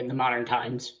England in the modern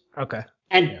times. Okay.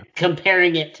 And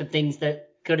comparing it to things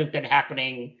that could have been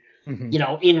happening,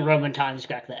 in Roman times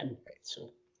back then.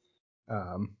 So.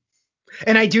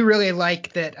 And I do really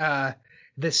like that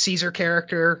the Caesar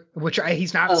character, which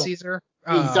he's not Caesar.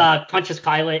 He's Pontius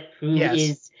Pilate, who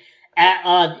is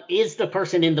the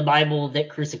person in the Bible that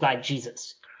crucified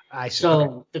Jesus. I see.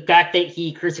 So the fact that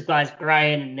he crucifies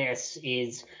Brian in this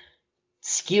is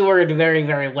skewered very,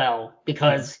 very well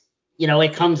because,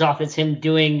 it comes off as him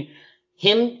doing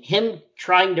him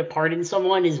trying to pardon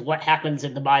someone is what happens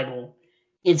in the Bible.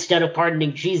 Instead of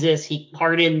pardoning Jesus, he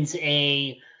pardons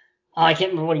I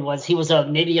can't remember what he was. He was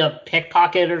maybe a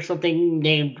pickpocket or something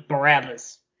named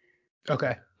Barabbas.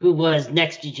 Okay. Who was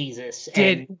next to Jesus.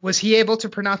 Was he able to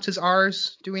pronounce his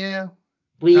R's? Do we know?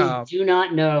 We do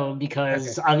not know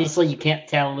because obviously you can't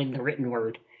tell in the written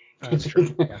word. That's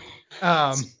true.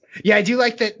 Yeah. I do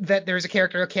like that there's a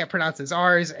character who can't pronounce his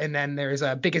R's, and then there's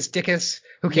a Biggest Dickus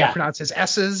who can't pronounce his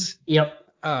S's. Yep.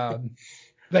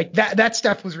 Like that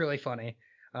stuff was really funny.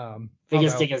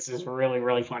 Biggest Dickus is really,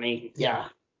 really funny. Yeah.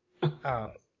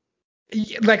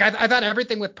 Like I thought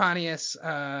everything with Pontius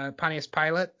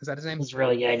Pilate, is that his name? Was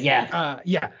really good. Yeah.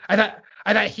 I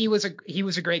thought he was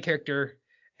a great character,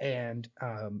 and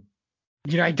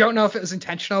I don't know if it was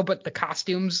intentional, but the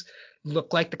costumes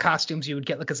look like the costumes you would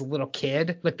get like as a little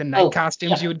kid, like the night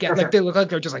costumes you would get. Like they look like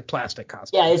they're just like plastic costumes.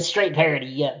 Yeah, it's straight parody.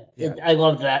 Yeah. I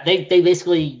love that. They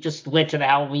basically just went to the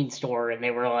Halloween store and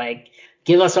they were like,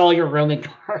 "Give us all your Roman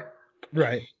cards."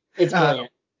 Right. It's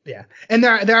brilliant. Yeah, and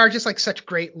there are just like such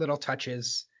great little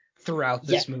touches throughout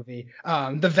this movie.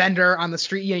 The vendor on the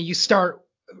street, you start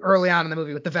early on in the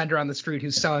movie with the vendor on the street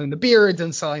who's selling the beards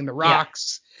and selling the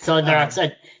rocks. Selling the rocks.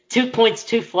 2 points,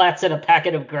 2 flats, and a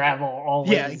packet of gravel.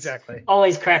 Always, exactly.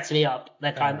 Always cracks me up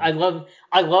that time. I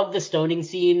love the stoning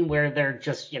scene where they're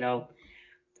just, are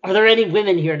there any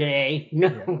women here today?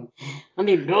 No. Yeah. I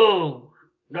mean, no.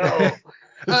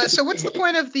 So what's the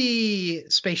point of the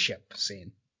spaceship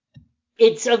scene?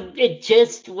 It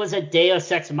just was a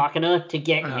Deus Ex Machina to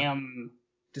get him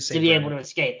to be able to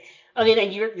escape. I mean,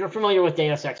 and you're familiar with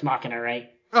Deus Ex Machina, right?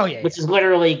 Oh yeah. Which is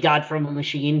literally God from a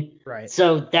machine. Right.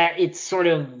 So that it's sort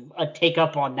of a take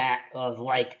up on that of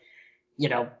like,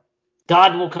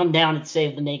 God will come down and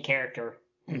save the main character,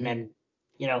 and then,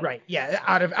 Right. Yeah.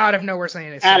 Out of nowhere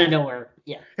saying it's out of nowhere.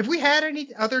 Yeah. Have we had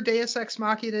any other Deus Ex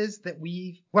Machinas that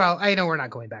well, I know we're not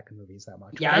going back in movies that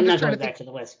much. Yeah, I'm not going back to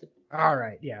the list. All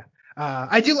right. Yeah.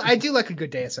 I do like a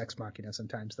good Deus Ex Machina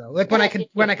sometimes though. Like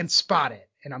when I can spot it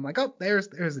and I'm like, oh, there's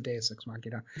a Deus Ex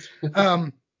Machina.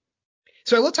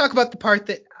 So I will talk about the part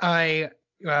that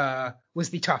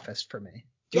was the toughest for me.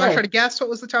 Do you want to try to guess what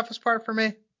was the toughest part for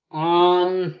me?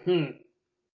 All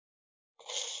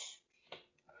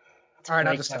right,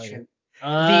 I'll just tell you.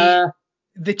 The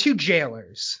two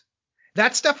jailers.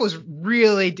 That stuff was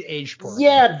really aged poorly.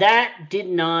 Yeah, that did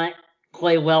not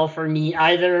play well for me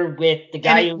either. With the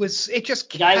guy with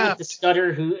the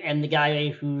stutter and the guy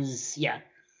who's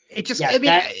It just,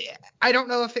 I don't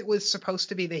know if it was supposed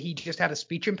to be that he just had a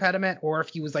speech impediment or if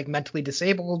he was like mentally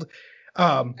disabled.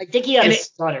 I think he had a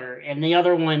stutter, and the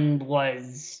other one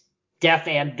was deaf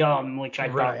and dumb, which I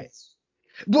thought was.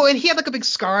 Well, and he had like a big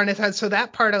scar on his head, so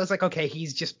that part I was like, okay,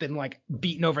 he's just been like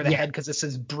beaten over the head because this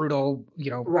is brutal,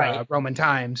 Roman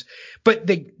times. But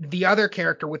the other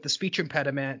character with the speech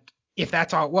impediment, if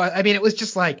that's all it was, I mean, it was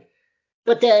just like.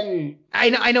 But then I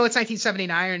know it's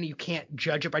 1979 and you can't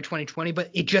judge it by 2020, but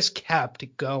it just kept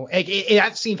going.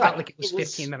 That scene felt like it was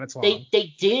 15 minutes long.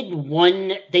 They did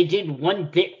one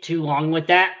bit too long with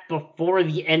that before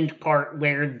the end part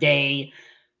where they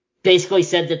basically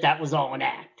said that was all an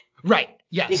act. Right.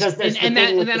 Yes. Because there's the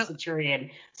thing with the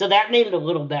Centurion, so that made it a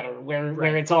little better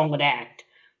where it's all an act.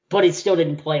 but it still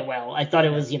didn't play well. I thought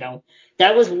it was,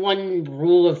 that was one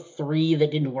rule of three that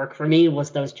didn't work for me,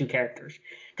 was those two characters.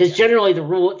 Because generally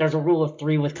there's a rule of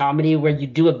three with comedy where you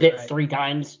do a bit three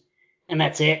times and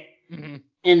that's it. Mm-hmm.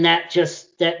 And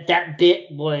that bit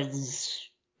was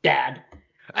bad.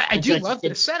 I do love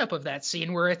the setup of that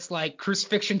scene where it's like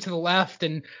crucifixion to the left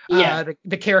and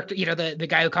the character, the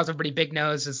guy who calls everybody Big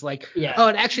Nose is like, oh,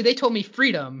 and actually they told me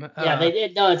freedom. They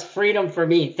did. No, it's freedom for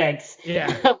me. Thanks.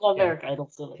 Yeah. I love Eric Idle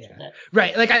so much for that.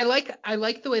 Right. Like I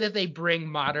like the way that they bring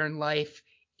modern life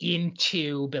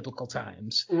into biblical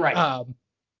times. Right.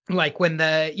 Like when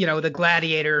the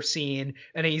gladiator scene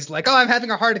and he's like, oh, I'm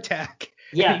having a heart attack.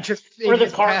 Yeah. Or the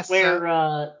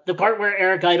part where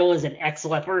Eric Idle is an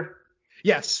ex-leper.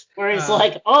 Yes. Where he's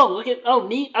like,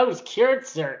 me, I was cured,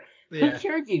 sir. Who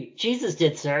cured you? Jesus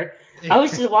did, sir. I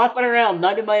was just walking around,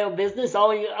 minding my own business. All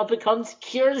he up and comes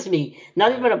cures me. Not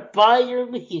even gonna buy your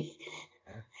leaf.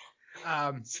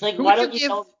 It's like, why don't you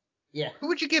tell? Yeah. Who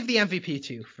would you give the MVP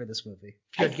to for this movie?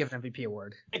 Should give an MVP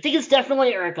award. I think it's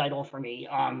definitely Eric Idle for me.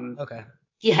 Okay.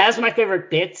 He has my favorite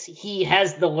bits. He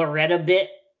has the Loretta bit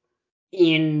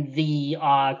in the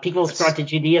People's Front of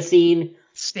Judea scene.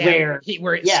 Stan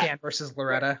versus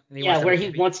Loretta. And where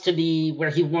he wants to be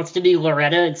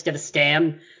Loretta instead of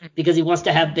Stan because he wants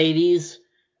to have babies.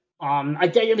 I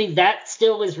mean that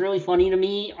still is really funny to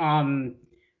me.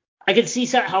 I could see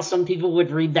how some people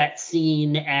would read that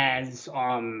scene as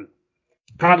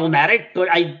problematic, but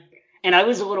I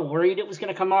was a little worried it was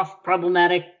going to come off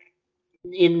problematic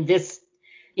in this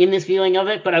feeling of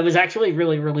it, but I was actually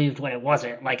really relieved when it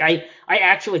wasn't. Like I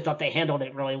actually thought they handled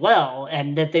it really well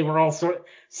and that they were all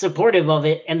supportive of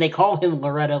it, and they call him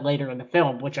Loretta later in the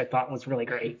film, which I thought was really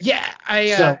great. Yeah,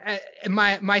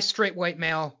 my straight white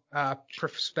male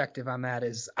perspective on that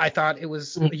is I thought it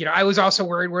was, I was also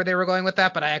worried where they were going with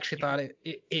that, but I actually thought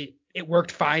it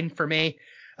worked fine for me.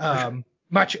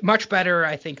 Much better,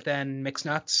 I think, than Mixed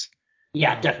Nuts.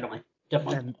 Yeah, definitely.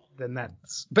 Then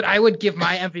that's. But I would give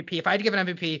my MVP, if I had to give an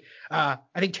MVP, I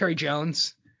think Terry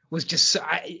Jones was just.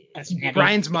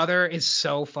 Brian's mother is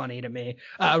so funny to me.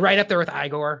 Right up there with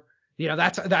Igor.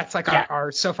 That's like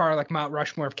our so far like Mount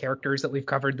Rushmore of characters that we've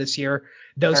covered this year.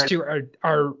 Those two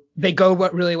are they go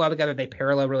really well together. They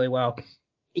parallel really well.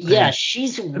 Yeah,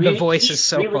 the voice is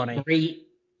so really funny. Great.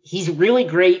 He's really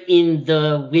great in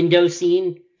the window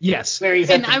scene. Yes,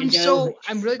 and I'm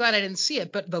really glad I didn't see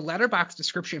it, but the letterbox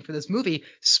description for this movie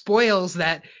spoils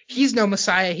that he's no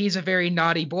messiah. He's a very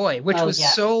naughty boy, which was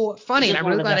so funny, and I'm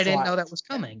really glad I didn't know that was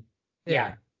coming.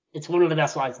 Yeah, it's one of the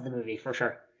best lines of the movie for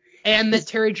sure. And that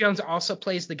Terry Jones also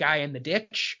plays the guy in The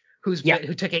Ditch, who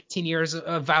took 18 years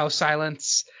of vow of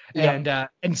silence, and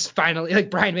finally, like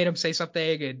Brian made him say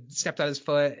something and stepped on his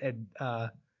foot, and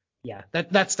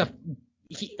that stuff.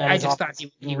 I just thought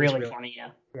he was really funny.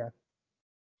 Yeah.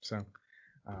 So,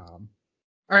 all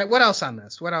right. What else on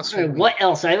this? What else? What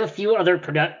else? I have a few other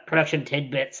production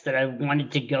tidbits that I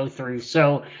wanted to go through.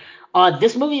 So,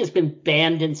 this movie has been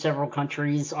banned in several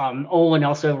countries. Owen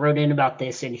also wrote in about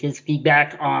this in his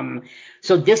feedback.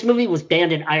 So this movie was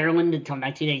banned in Ireland until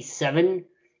 1987.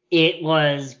 It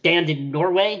was banned in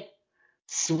Norway.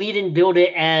 Sweden billed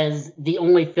it as the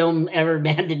only film ever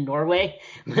banned in Norway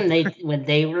when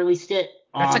they released it.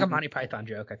 That's like a Monty Python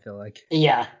joke, I feel like.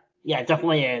 Yeah, it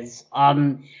definitely is.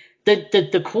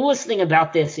 The coolest thing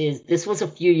about this is this was a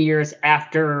few years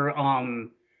after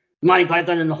Monty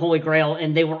Python and the Holy Grail,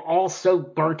 and they were all so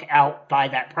burnt out by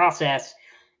that process.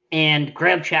 And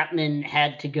Graham Chapman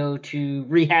had to go to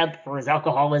rehab for his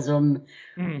alcoholism.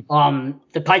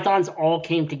 The Pythons all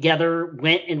came together,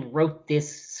 went and wrote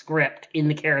this script in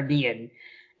the Caribbean,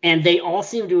 and they all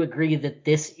seem to agree that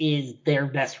this is their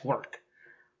best work.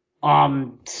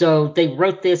 So they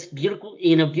wrote this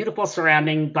beautiful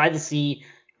surrounding by the sea.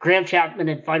 Graham Chapman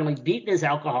had finally beaten his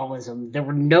alcoholism. There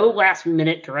were no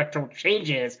last-minute directorial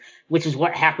changes, which is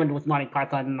what happened with Monty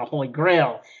Python and the Holy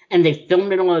Grail. And they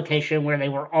filmed in a location where they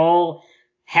were all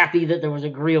happy that there was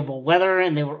agreeable weather,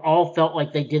 and they were all felt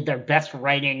like they did their best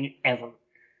writing ever.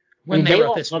 When they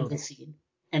wrote this loved the scene.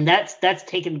 And that's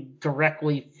taken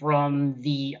directly from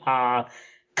the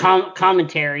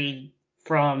commentary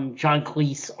from John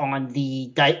Cleese on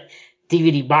the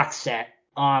DVD box set.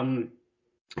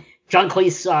 John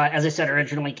Cleese, as I said,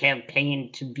 originally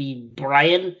campaigned to be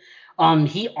Brian.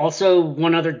 He also,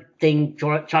 one other thing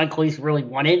John Cleese really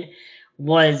wanted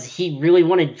was he really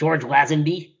wanted George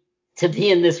Lazenby to be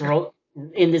in this role,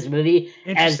 in this movie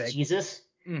as Jesus,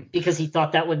 because he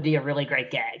thought that would be a really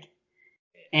great gag.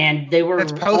 And they were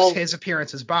that's post his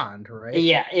appearance as Bond, right?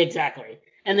 Yeah, exactly.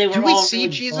 And they were. Do we see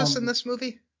Jesus in this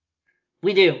movie?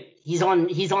 We do. He's on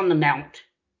the Mount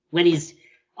when he's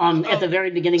At the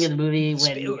very beginning of the movie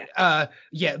when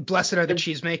blessed are the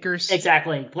cheesemakers.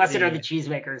 Exactly. Blessed are the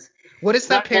cheesemakers. What is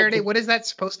that parody? What is that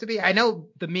supposed to be? I know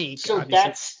the meek. So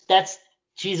obviously. that's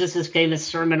Jesus' famous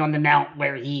Sermon on the Mount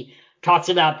where he talks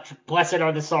about blessed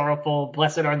are the sorrowful,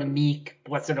 blessed are the meek,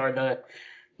 blessed are the,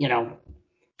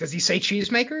 Does he say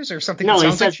cheesemakers or something? No, that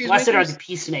he sounds says like blessed are the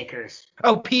peacemakers.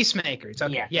 Oh, peacemakers.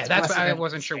 Okay. Yeah, that's why I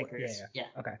wasn't sure. Yeah.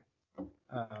 Okay.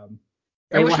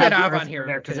 I wish we had Av on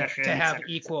here to have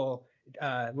equal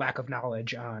lack of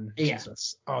knowledge on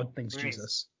Jesus, all things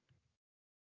Jesus.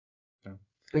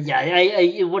 But yeah,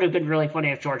 it would have been really funny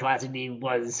if George Lazenby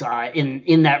was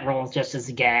in that role just as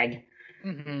a gag.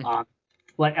 Mm-hmm.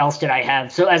 What else did I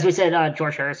have? So as we said,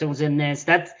 George Harrison was in this.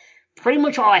 That's pretty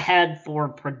much all I had for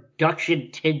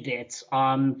production tidbits.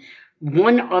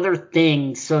 One other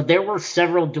thing, so there were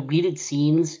several deleted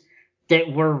scenes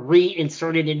that were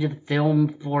reinserted into the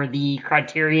film for the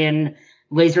Criterion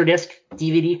Laserdisc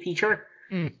DVD feature,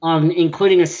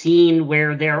 including a scene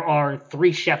where there are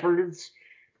 3 shepherds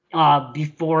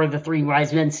before the 3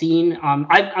 wise men scene.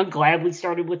 I'm glad we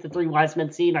started with the 3 wise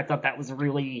men scene. I thought that was a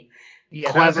really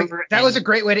clever. That was a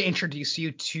great way to introduce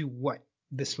you to what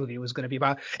this movie was going to be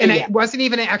about. And it wasn't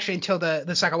even actually until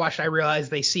the second watch I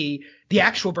realized they see the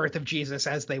actual birth of Jesus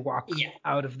as they walk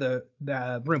out of the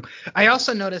room. I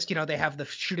also noticed, they have the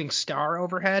shooting star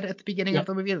overhead at the beginning of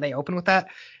the movie. They open with that.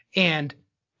 And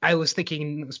I was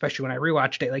thinking, especially when I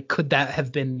rewatched it, like, could that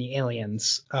have been the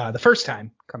aliens the first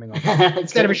time coming over?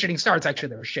 Instead of a shooting star, it's actually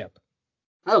their ship.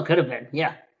 Oh, could have been,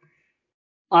 yeah.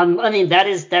 I mean, that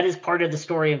is part of the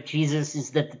story of Jesus,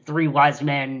 is that the 3 wise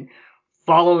men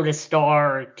followed a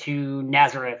star to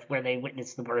Nazareth where they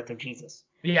witnessed the birth of Jesus.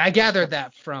 Yeah, I gathered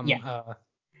that from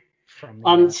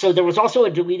So there was also a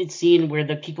deleted scene where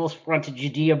the People's Front of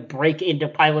Judea break into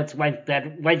Pilate's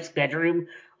wife's bedroom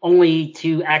only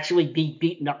to actually be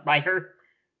beaten up by her.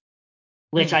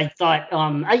 Which I thought,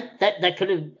 that could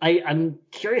have. I'm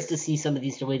curious to see some of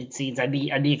these deleted scenes. I'd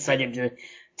be excited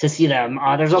to see them.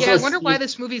 There's also I wonder why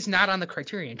this movie's not on the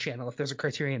Criterion channel if there's a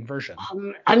Criterion version.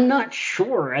 I'm not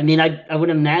sure. I mean, I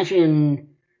would imagine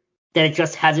that it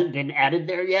just hasn't been added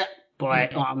there yet.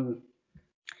 But I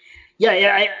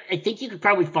think you could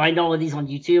probably find all of these on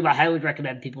YouTube. I highly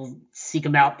recommend people seek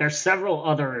them out. There's several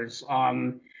others.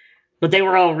 But they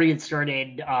were all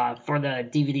reinserted for the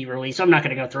DVD release. So I'm not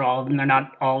going to go through all of them. They're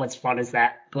not all as fun as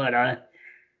that. But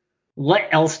what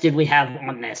else did we have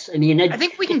on this? I mean, I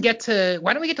think we can get to.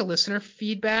 Why don't we get to listener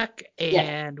feedback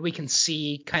and we can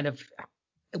see kind of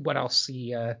what else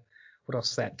that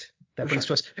brings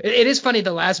to us. It is funny,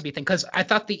 the Lazenby thing, because I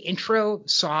thought the intro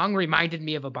song reminded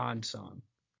me of a Bond song.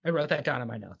 I wrote that down in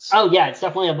my notes. Oh yeah, it's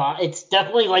definitely a Bond. It's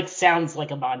definitely sounds like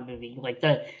a Bond movie,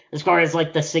 as far as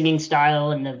the singing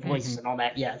style and the voice and all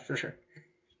that. Yeah, for sure.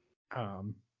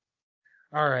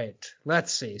 All right,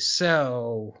 let's see.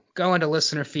 So going to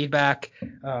listener feedback.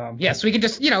 So we can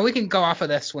just we can go off of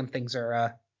this when things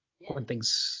are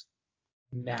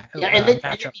match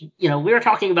up. We were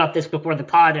talking about this before the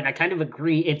pod, and I kind of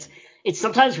agree. It's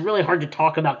sometimes really hard to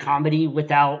talk about comedy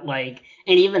without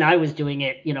and even I was doing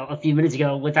it, a few minutes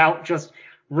ago without just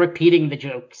repeating the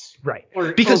jokes. Right.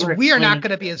 Because we are not going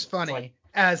to be as funny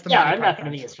as the Monty Python. I'm not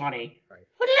going to be as funny. Right.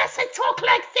 Unless I talk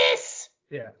like this.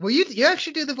 Yeah. Well, you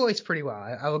actually do the voice pretty well.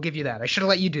 I will give you that. I should have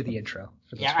let you do the intro.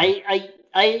 Yeah, I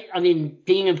mean,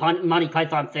 being a Monty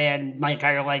Python fan my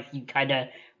entire life, you kind of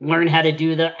learn how to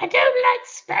do the I don't like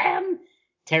spam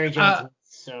Terry Jones.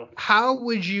 So how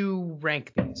would you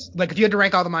rank these? Like if you had to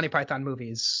rank all the Monty Python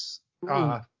movies,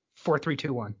 4, 3,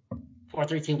 2, 1. 4,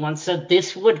 3, 2, 1. So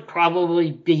this would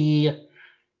probably be,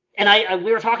 and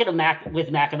we were talking to Mac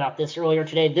about this earlier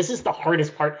today. This is the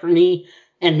hardest part for me.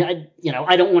 And I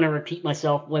don't want to repeat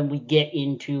myself when we get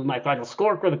into my final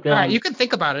score for the film. All right, you can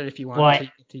think about it if you want to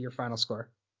get to your final score.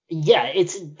 Yeah,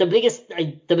 it's the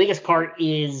biggest part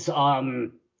is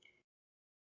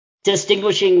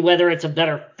distinguishing whether it's a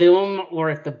better film or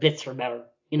if the bits are better.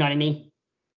 You know what I mean?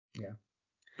 Yeah.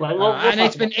 But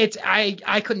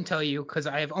I couldn't tell you because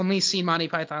I have only seen Monty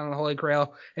Python and the Holy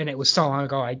Grail, and it was so long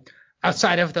ago.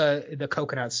 Outside of the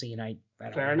coconut scene, I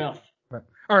don't Fair know. enough.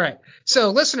 All right. So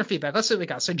listener feedback. Let's see what we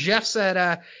got. So Jeff said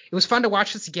it was fun to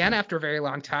watch this again after a very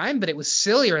long time, but it was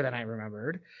sillier than I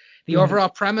remembered. The overall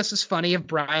premise is funny of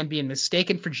Brian being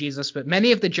mistaken for Jesus, but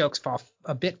many of the jokes fall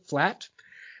a bit flat.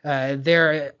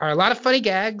 There are a lot of funny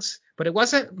gags, but it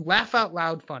wasn't laugh out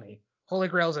loud funny. Holy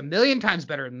Grail is 1,000,000 times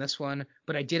better than this one,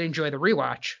 but I did enjoy the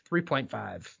rewatch.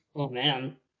 3.5. Oh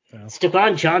man. So.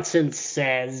 Stefan Johnson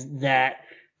says that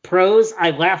pros,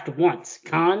 I laughed once.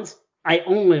 Cons, I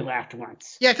only laughed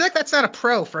once. Yeah, I feel like that's not a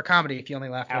pro for a comedy if you only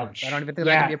laugh once. I don't even think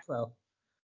that can be a pro.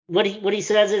 what he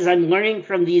says is, I'm learning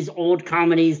from these old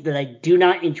comedies that I do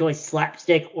not enjoy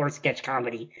slapstick or sketch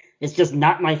comedy. It's just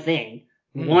not my thing.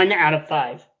 1 out of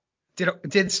 5.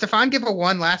 Did Stefan give a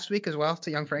 1 last week as well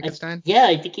to Young Frankenstein?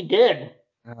 I think he did.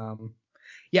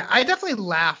 Yeah, I definitely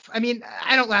laugh. I mean,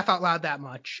 I don't laugh out loud that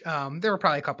much. There were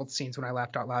probably a couple of scenes when I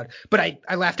laughed out loud, but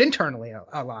I laughed internally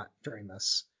a lot during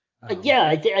this. I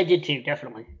did too,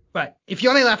 definitely. But if you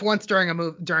only laugh once during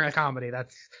a comedy,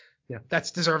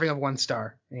 that's deserving of 1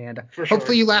 star. And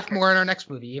hopefully you laugh more in our next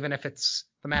movie, even if it's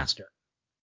The Master.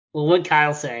 Well, what'd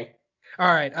Kyle say?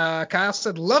 All right. Kyle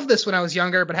said, love this when I was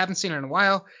younger, but haven't seen it in a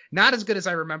while. Not as good as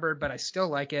I remembered, but I still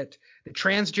like it. The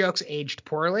trans jokes aged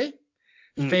poorly.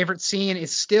 Favorite scene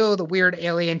is still the weird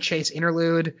alien chase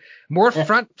interlude. More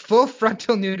full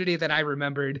frontal nudity than I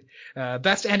remembered.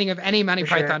 Best ending of any Monty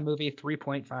Python movie,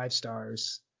 3.5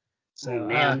 stars. So,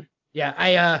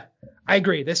 I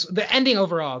agree. The ending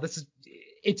overall, it's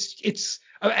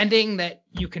an ending that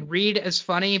you can read as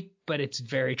funny, but it's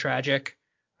very tragic.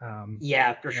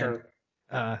 For sure.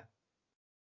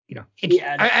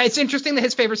 It's interesting that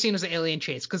his favorite scene was the alien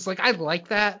chase, because I like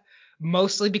that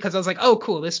mostly because I was like, oh,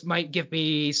 cool, this might give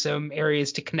me some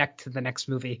areas to connect to the next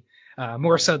movie,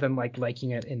 more so than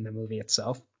liking it in the movie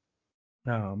itself.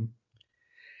 And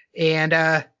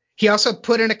he also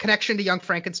put in a connection to Young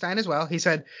Frankenstein as well. He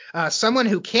said, someone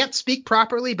who can't speak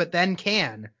properly but then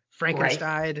can.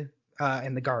 Frankenstein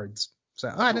and the guards.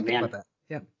 So I didn't think about that.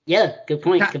 Yeah. Yeah, good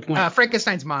point.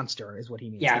 Frankenstein's monster is what he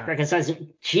means. Yeah,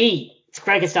 it's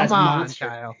Frankenstein's monster.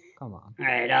 Kyle. Come on. All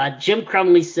right. Jim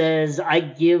Crumley says, I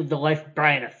give The Life of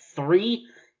Brian a 3.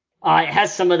 It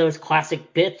has some of those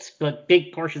classic bits, but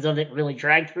big portions of it really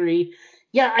dragged for me.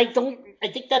 Yeah, I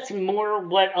think that's more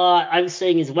what I was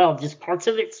saying as well. Just parts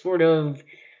of it sort of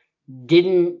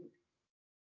didn't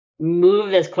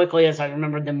move as quickly as I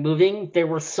remembered them moving. There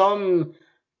were some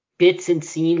bits and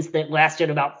scenes that lasted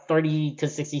about 30 to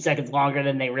 60 seconds longer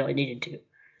than they really needed to.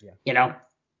 Yeah. You know?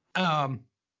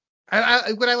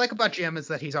 What I like about Jim is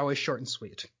that he's always short and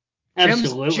sweet.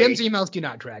 Absolutely. Jim's emails do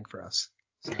not drag for us.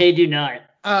 So. They do not.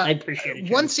 I appreciate it.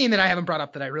 Jim. One scene that I haven't brought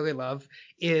up that I really love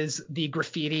is the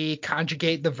graffiti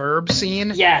conjugate the verb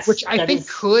scene. Yes. Which I think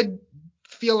could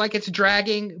feel like it's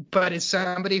dragging, but as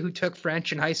somebody who took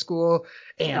French in high school,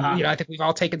 and I think we've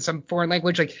all taken some foreign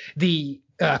language, like the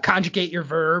conjugate your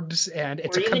verbs, and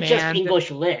it's a command. Just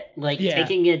English lit,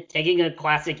 taking a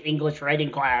classic English writing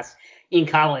class in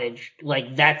college,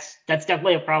 that's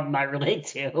definitely a problem I relate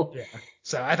to. Yeah.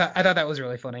 So I thought that was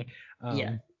really funny.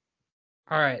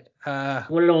 All right.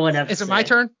 What did Olin have to say? Is it my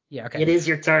turn? Yeah, okay. It is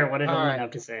your turn. What did Olin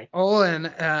have to say? Olin,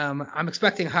 I'm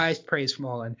expecting high praise from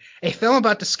Olin. A film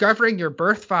about discovering your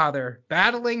birth father,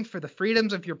 battling for the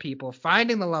freedoms of your people,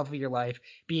 finding the love of your life,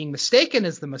 being mistaken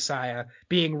as the Messiah,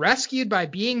 being rescued by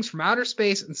beings from outer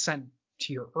space and sent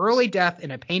to your early death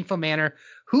in a painful manner.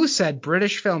 Who said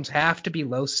British films have to be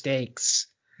low stakes?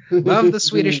 Love the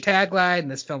Swedish tagline.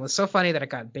 This film was so funny that it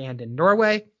got banned in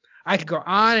Norway. I could go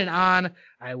on and on.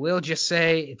 I will just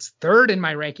say it's third in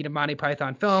my ranking of Monty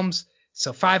Python films,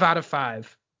 so 5 out of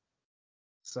 5.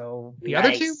 So the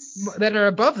other two that are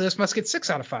above this must get 6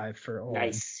 out of 5 for Olin.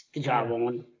 Nice. Good job,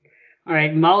 Olin. All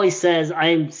right, Molly says, I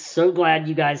am so glad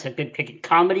you guys have been picking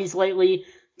comedies lately.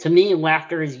 To me,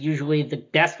 laughter is usually the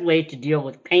best way to deal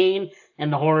with pain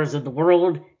and the horrors of the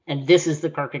world, and this is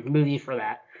the perfect movie for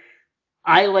that.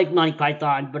 I like Monty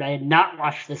Python, but I had not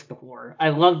watched this before. I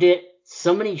loved it.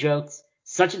 So many jokes,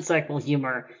 such insightful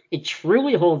humor. It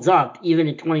truly holds up, even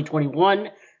in 2021.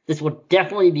 This will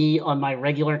definitely be on my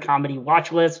regular comedy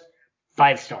watch list.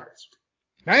 5 stars.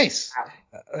 Nice.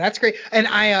 Wow. That's great. And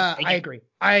I agree.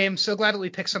 I am so glad that we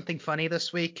picked something funny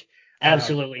this week.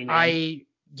 Absolutely. I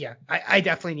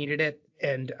definitely needed it.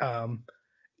 And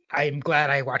I'm glad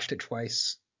I watched it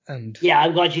twice. And yeah,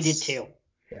 I'm glad you did too.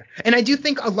 Yeah. And I do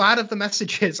think a lot of the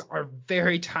messages are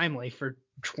very timely for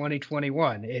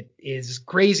 2021. It is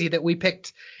crazy that we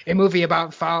picked a movie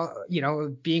about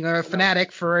being a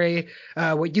fanatic for a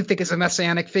what you think is a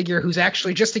messianic figure who's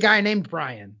actually just a guy named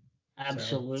Brian.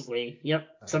 Absolutely. So, yep.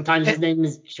 Sometimes his name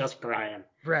is just Brian.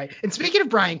 Right. And speaking of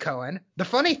Brian Cohen, the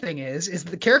funny thing is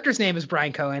the character's name is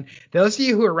Brian Cohen. Those of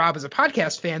you who are Rob as a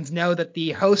Podcast fans know that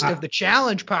the host of the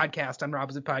Challenge podcast on Rob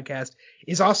as a Podcast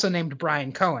is also named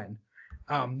Brian Cohen.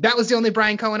 That was the only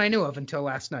Brian Cohen I knew of until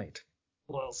last night.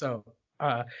 Whoa. So,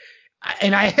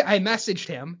 and I messaged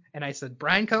him and I said,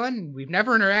 Brian Cohen, we've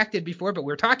never interacted before, but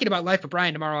we're talking about Life of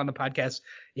Brian tomorrow on the podcast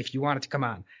if you wanted to come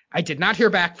on. I did not hear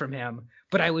back from him,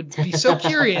 but I would be so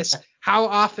curious how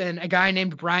often a guy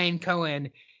named Brian Cohen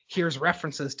hears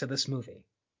references to this movie.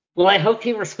 Well, I hope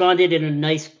he responded in a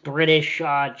nice British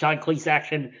John Cleese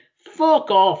action.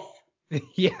 Fuck off,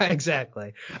 Yeah,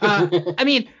 exactly. I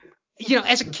mean,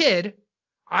 as a kid,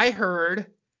 I heard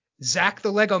Zach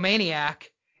the Lego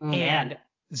Maniac and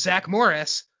Zach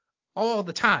Morris all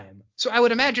the time. So I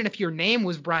would imagine if your name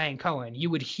was Brian Cohen, you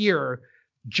would hear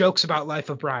jokes about Life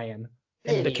of Brian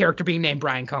and the character being named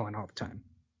Brian Cohen all the time.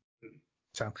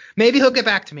 So maybe he'll get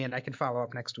back to me and I can follow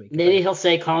up next week. Maybe he'll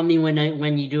say, "Call me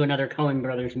when you do another Coen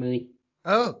Brothers movie."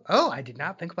 Oh, I did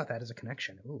not think about that as a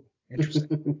connection. Ooh,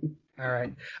 interesting. All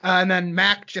right. And then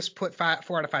Mac just put 4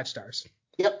 out of 5 stars.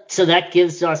 Yep. So that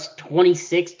gives us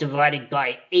 26 divided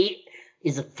by 8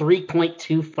 is a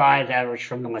 3.25 average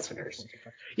from the listeners.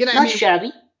 Not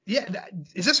shabby. Yeah.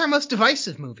 Is this our most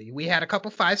divisive movie? We had a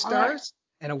couple 5 stars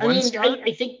and a 1 star.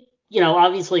 I think,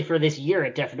 obviously for this year,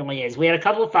 it definitely is. We had a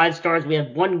couple of 5 stars. We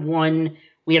had 1,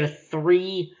 we had a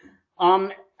 3.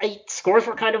 8 scores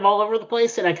were kind of all over the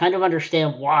place, and I kind of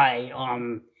understand why.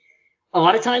 A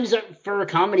lot of times for a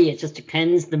comedy, it just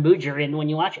depends the mood you're in when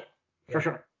you watch it, for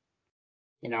sure.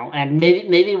 And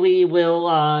maybe we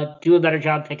will do a better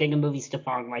job picking a movie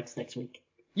Stefan likes next week.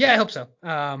 Yeah, I hope so.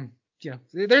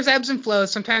 There's ebbs and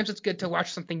flows. Sometimes it's good to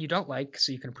watch something you don't like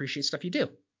so you can appreciate stuff you do.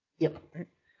 Yep.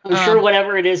 I'm sure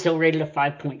whatever it is, he'll rate it a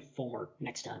 5.4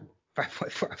 next time.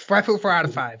 5.4 out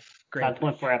of 5. Great.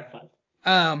 5.4 out of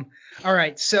 5. All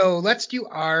right, so let's do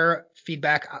our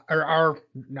feedback, or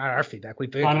not our feedback.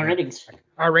 Our ratings.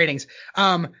 Our ratings.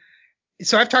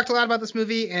 So I've talked a lot about this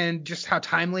movie and just how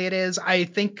timely it is. I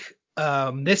think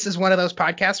this is one of those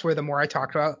podcasts where the more I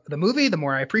talk about the movie, the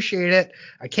more I appreciate it.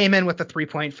 I came in with a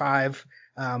 3.5,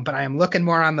 but I am looking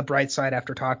more on the bright side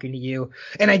after talking to you.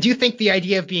 And I do think the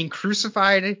idea of being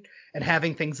crucified and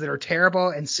having things that are terrible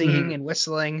and singing and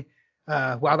whistling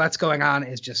while that's going on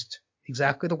is just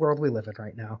exactly the world we live in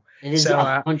right now. It is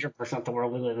 100% the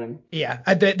world we live in. Yeah.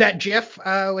 That GIF,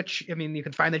 which, you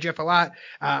can find the GIF a lot.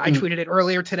 I tweeted it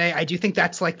earlier today. I do think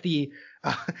that's like the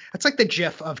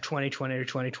GIF of 2020 to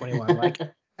 2021. Like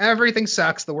everything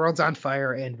sucks. The world's on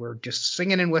fire and we're just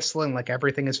singing and whistling like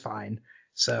everything is fine.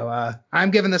 So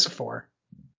I'm giving this a 4.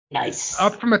 Nice.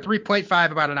 Up from a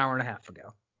 3.5 about an hour and a half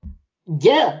ago.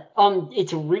 Yeah.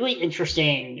 It's really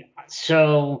interesting.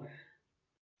 So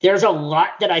there's a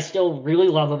lot that I still really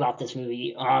love about this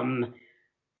movie.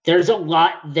 There's a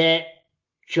lot that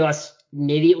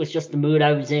maybe it was just the mood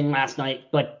I was in last night,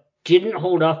 but didn't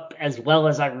hold up as well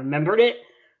as I remembered it.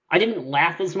 I didn't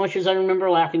laugh as much as I remember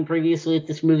laughing previously at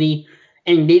this movie,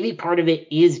 and maybe part of it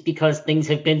is because things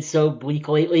have been so bleak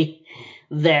lately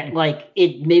that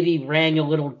it maybe rang a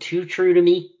little too true to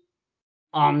me.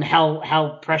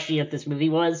 How prescient this movie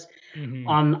was.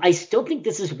 Mm-hmm. I still think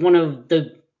this is one of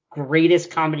the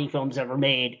greatest comedy films ever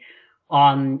made.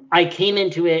 I came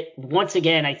into it once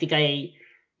again. I think I,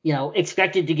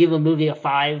 expected to give a movie a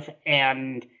 5,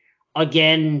 and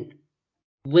again,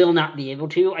 will not be able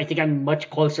to. I think I'm much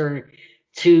closer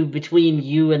to between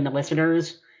you and the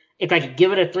listeners. If I could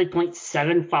give it a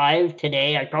 3.75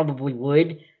 today, I probably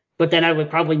would, but then I would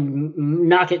probably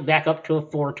knock it back up to a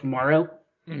 4 tomorrow.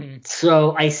 Mm-hmm.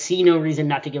 So I see no reason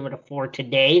not to give it a 4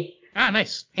 today.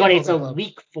 Nice. But it's a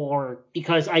weak 4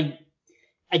 because I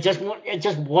just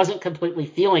wasn't completely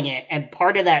feeling it, and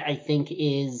part of that I think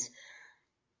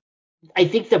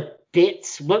the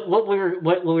bits what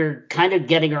we're kind of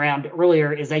getting around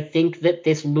earlier is I think that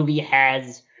this movie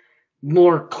has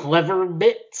more clever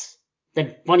bits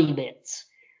than funny bits,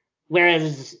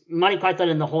 whereas Monty Python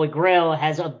and the Holy Grail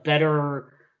has a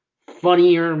better,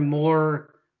 funnier,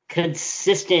 more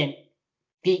consistent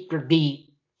beat for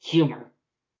beat humor.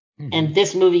 And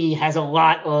this movie has a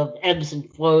lot of ebbs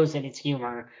and flows in its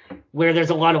humor, where there's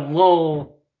a lot of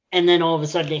lull, and then all of a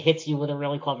sudden it hits you with a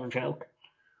really clever joke.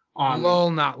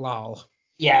 Lull, not lol.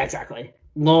 Yeah, exactly.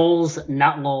 Lulls,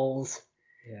 not lulls.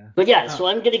 Yeah. But yeah, so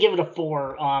I'm going to give it a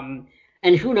 4.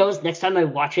 And who knows, next time I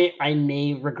watch it, I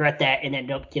may regret that and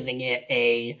end up giving it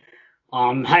a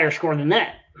higher score than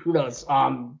that. Who knows?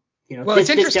 Well, it's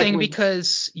interesting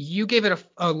because you gave it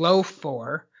a low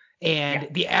 4. And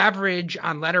the average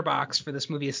on Letterboxd for this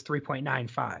movie is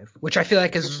 3.95, which I feel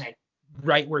like is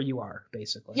right where you are,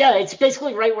 basically. Yeah, it's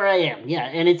basically right where I am. Yeah,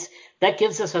 and that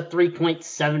gives us a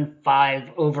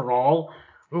 3.75 overall,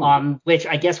 which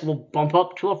I guess will bump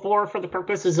up to a 4 for the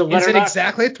purposes of Letterboxd. Is it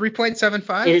exactly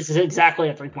 3.75? It is exactly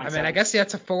a 3.7. I mean, I guess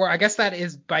that's a 4. I guess that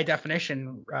is by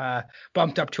definition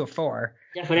bumped up to a 4.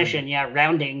 Definition,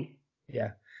 rounding.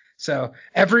 Yeah. So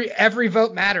every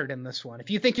vote mattered in this one. If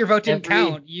you think your vote didn't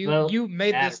count, you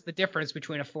made this the difference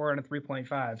between a 4 and a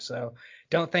 3.5. So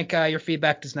don't think your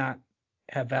feedback does not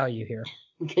have value here.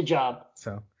 Good job.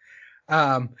 So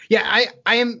I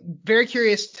am very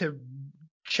curious to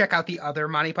check out the other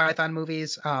Monty Python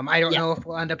movies. I don't know if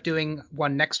we'll end up doing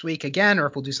one next week again or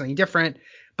if we'll do something different,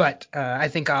 but I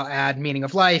think I'll add Meaning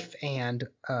of Life and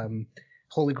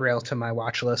Holy Grail to my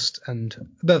watch list. And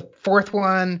the fourth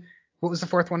one, what was the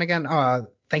fourth one again?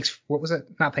 What was it?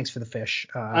 Not Thanks for the Fish.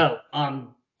 I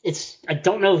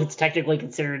don't know if it's technically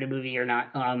considered a movie or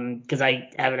not, because I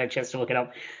haven't had a chance to look it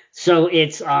up. So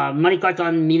it's Monty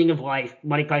Python, Meaning of Life,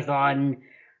 Monty Python,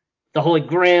 The Holy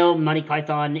Grail, Monty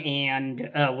Python, and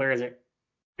where is it?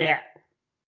 Yeah.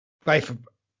 Life.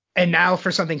 And now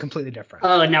for something completely different.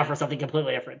 Oh, and now for something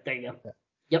completely different. There you go.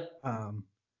 Yep.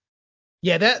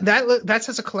 Yeah, that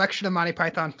says a collection of Monty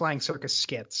Python Flying Circus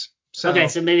skits. So okay,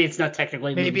 so maybe it's not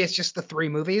technically. Maybe it's just the 3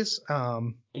 movies.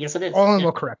 I guess it is. Olin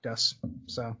will correct us.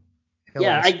 So.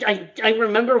 Yeah, I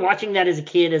remember watching that as a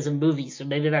kid as a movie, so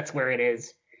maybe that's where it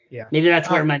is. Yeah. Maybe that's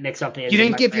where my mix-up is. You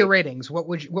didn't give your ratings. What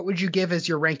would you give as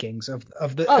your rankings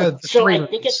of the? So three I movies?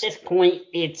 think at this point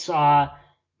it's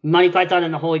Monty Python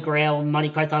and the Holy Grail, Monty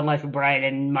Python Life of Brian,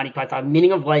 and Monty Python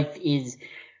Meaning of Life is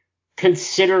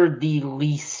considered the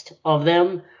least of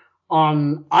them.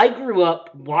 I grew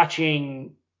up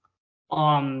watching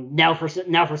now for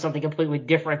something completely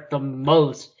different the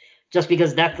most, just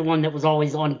because that's the one that was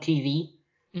always on TV.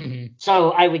 Mm-hmm.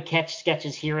 So I would catch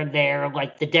sketches here and there,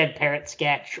 like the Dead Parrot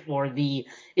sketch or the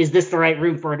Is This the Right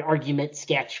Room for an Argument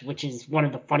sketch, which is one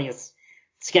of the funniest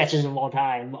sketches of all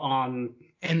time.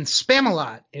 And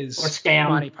Spam-A-Lot is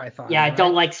Monty Python. Yeah, right? I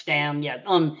don't like Spam. Yeah.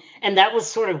 And that was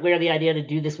sort of where the idea to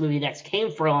do this movie next came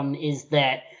from, is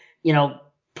that,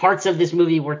 parts of this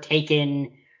movie were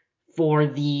taken for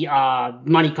the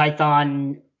Monty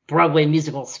Python Broadway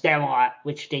musical Spam-A-Lot,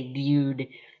 which debuted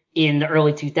in the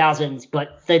early 2000s,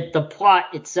 but the plot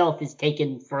itself is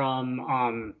taken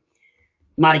from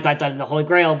Monty Python and the Holy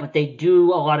Grail, but they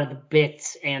do a lot of the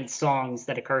bits and songs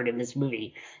that occurred in this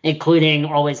movie, including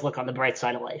Always Look on the Bright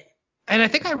Side of Life. And I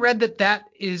think I read that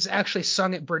is actually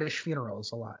sung at British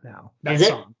funerals a lot now. That is it?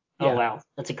 song. Oh, yeah. Wow.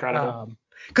 That's incredible.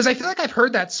 Because I feel like I've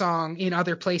heard that song in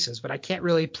other places, but I can't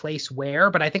really place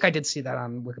where. But I think I did see that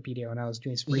on Wikipedia when I was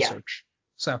doing some research.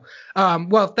 So,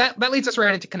 well, that leads us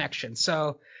right into connection.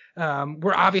 So,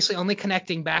 we're obviously only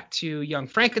connecting back to Young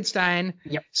Frankenstein.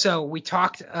 Yep. So we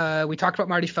talked about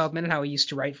Marty Feldman and how he used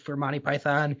to write for Monty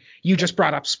Python. You just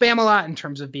brought up Spam-A-Lot in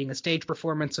terms of being a stage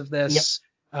performance of this.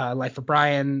 Yep. Life of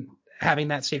Brian having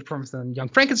that stage performance, and Young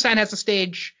Frankenstein has a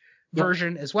stage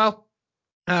version as well.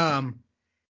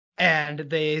 And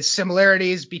the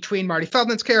similarities between Marty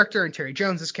Feldman's character and Terry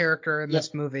Jones's character in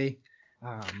this movie,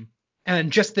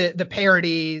 and just the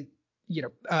parody,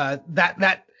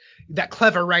 that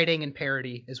clever writing and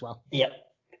parody as well. Yep.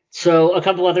 So a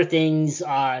couple other things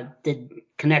that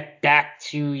connect back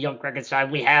to Young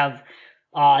Frankenstein. We have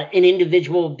an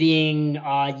individual being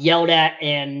yelled at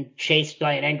and chased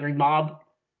by an angry mob.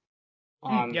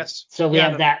 Yes. So we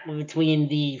have that between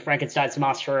the Frankenstein's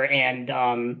monster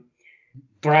and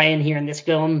Brian here in this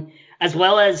film, as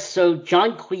well as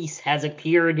John Cleese has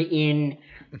appeared in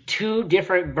 2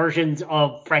 different versions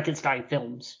of Frankenstein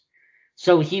films.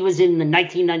 So he was in the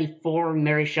 1994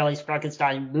 Mary Shelley's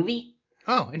Frankenstein movie.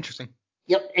 Oh, interesting.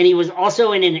 Yep, and he was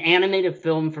also in an animated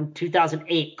film from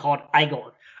 2008 called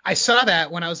Igor. I saw that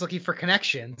when I was looking for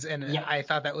connections, and I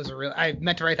thought that was I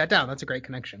meant to write that down. That's a great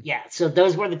connection. Yeah, so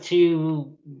those were the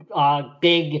 2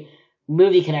 big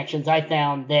movie connections I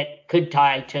found that could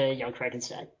tie to Young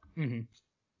Frankenstein. Mm-hmm.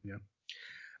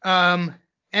 Yeah.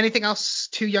 Anything else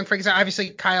to Young Frankenstein?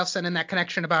 Obviously, Kyle sent in that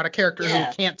connection about a character who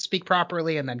can't speak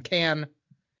properly and then can.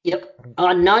 Yep.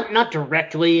 Not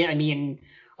directly. I mean,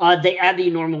 they add the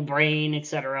normal brain,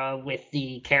 etc., with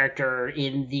the character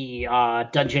in the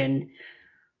dungeon.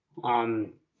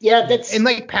 That's and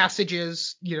like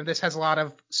passages. This has a lot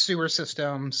of sewer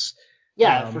systems.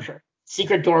 Yeah, for sure.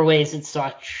 Secret doorways and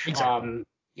such. Exactly.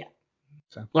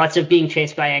 So. Lots of being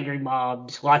chased by angry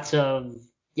mobs. Lots of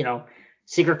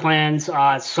secret plans,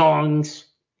 songs.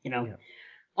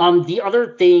 The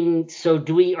other thing. So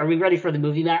are we ready for the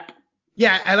movie map?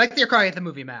 Yeah, I like that you're calling it the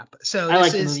movie map. So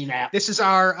the movie map. This is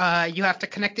our. You have to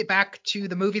connect it back to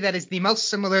the movie that is the most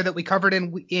similar that we covered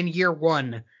in year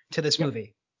 1 to this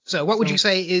movie. So what would you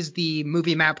say is the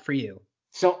movie map for you?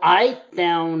 So I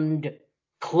found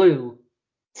Clue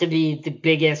to be the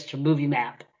biggest movie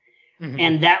map. Mm-hmm.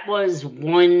 And that was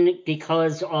one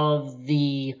because of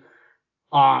the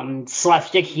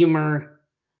slapstick humor,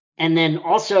 and then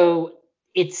also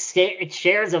it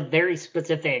shares a very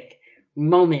specific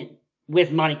moment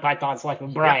with Monty Python's Life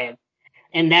of Brian,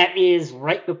 and that is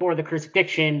right before the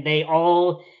crucifixion. They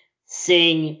all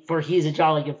sing "For He's a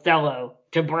Jolly Good Fellow"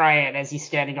 to Brian as he's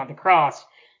standing on the cross,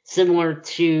 similar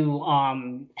to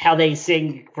how they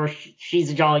sing for She's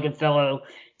a Jolly Good Fellow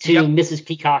to Mrs.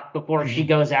 Peacock before she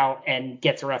goes out and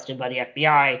gets arrested by the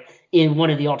FBI in one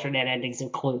of the alternate endings in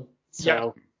Clue.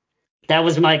 So that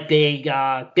was my big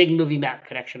movie map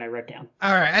connection I wrote down.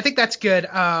 All right, I think that's good.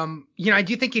 I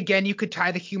do think, again, you could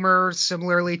tie the humor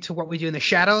similarly to what we do in The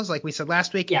Shadows, like we said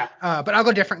last week. Yeah. But I'll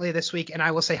go differently this week, and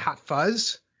I will say Hot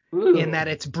Fuzz. Ooh. In that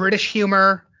it's British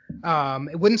humor.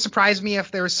 It wouldn't surprise me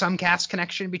if there was some cast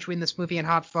connection between this movie and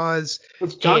Hot Fuzz.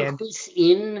 Was John Cleese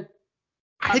in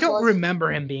Hot I don't Fuzz?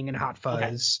 remember him being in Hot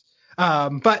Fuzz.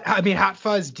 Okay. But I mean, Hot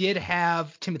Fuzz did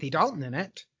have Timothy Dalton in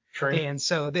it. True. And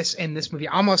so this movie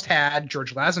almost had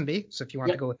George Lazenby. So if you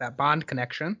want to go with that Bond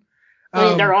connection. I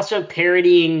mean, they're also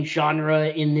parodying genre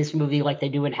in this movie like they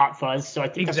do in Hot Fuzz. So I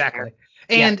think exactly.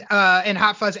 And in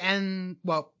Hot Fuzz and,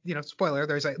 well, spoiler,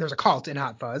 there's a cult in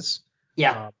Hot Fuzz.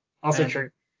 Yeah. Also true.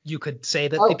 You could say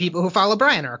that the people who follow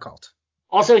Brian are a cult.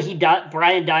 Also,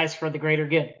 Brian dies for the greater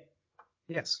good.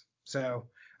 Yes. So,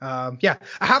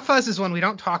 Hot Fuzz is one we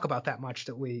don't talk about that much.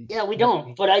 We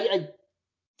don't. But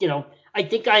I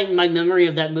think my memory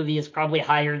of that movie is probably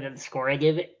higher than the score I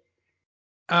gave it.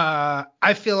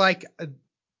 I feel like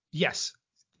yes,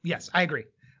 I agree.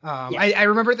 I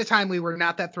remember at the time we were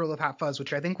not that thrilled with Hot Fuzz,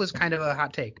 which I think was kind of a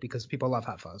hot take because people love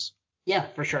Hot Fuzz. Yeah,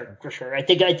 for sure. I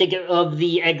think of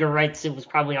the Edgar Wrights, it was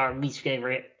probably our least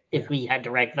favorite if we had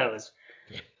to rank those.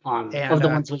 Of the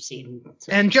ones we've seen.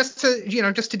 So. And just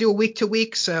to do a week to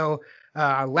week. So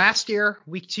last year,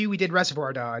 week 2, we did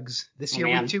Reservoir Dogs. This year,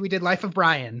 week 2, we did Life of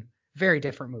Brian. Very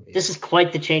different movies. This is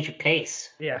quite the change of pace.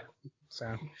 Yeah.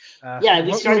 So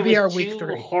we started with week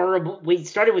 3? We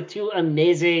started with 2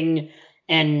 amazing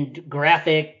and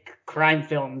graphic crime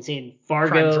films in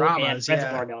Fargo and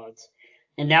Reservoir Dogs.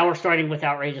 And now we're starting with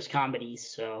outrageous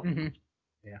comedies. So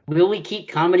will we keep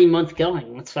Comedy Month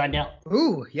going? Let's find out.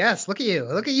 Ooh, yes. Look at you.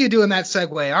 Look at you doing that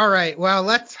segue. All right. Well,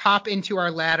 let's hop into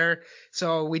our ladder.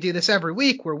 So we do this every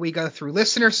week where we go through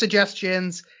listener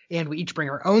suggestions and we each bring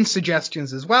our own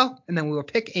suggestions as well. And then we will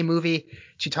pick a movie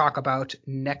to talk about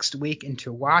next week and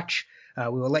to watch.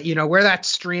 We will let you know where that's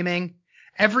streaming.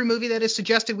 Every movie that is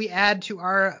suggested, we add to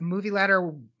our movie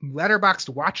letterboxd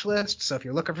watch list. So if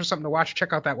you're looking for something to watch,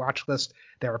 check out that watch list.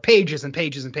 There are pages and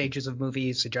pages and pages of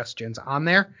movie suggestions on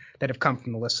there that have come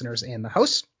from the listeners and the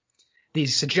hosts. The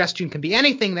suggestion can be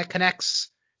anything that connects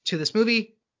to this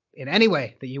movie in any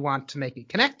way that you want to make it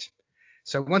connect.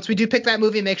 So once we do pick that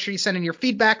movie, make sure you send in your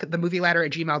feedback at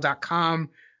themovieladder@gmail.com,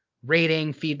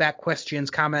 rating, feedback, questions,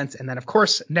 comments, and then, of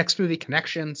course, next movie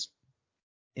connections.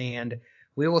 And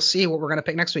we will see what we're going to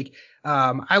pick next week.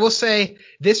 I will say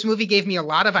this movie gave me a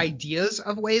lot of ideas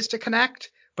of ways to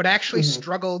connect, but I actually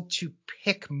struggled to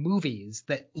pick movies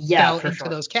that fell into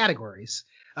those categories.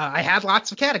 I had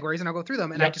lots of categories, and I'll go through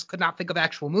them, and I just could not think of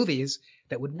actual movies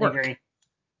that would work.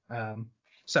 I agree.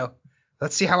 So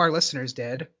let's see how our listeners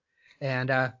did.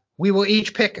 And we will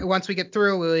each pick, once we get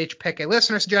through, we'll each pick a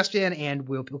listener suggestion, and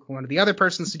we'll pick one of the other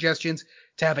person's suggestions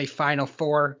to have a final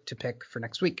 4 to pick for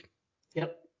next week.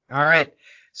 Yep. All right.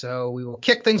 So we will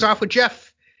kick things off with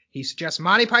Jeff. He suggests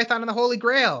Monty Python and the Holy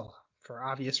Grail for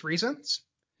obvious reasons.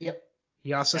 Yep.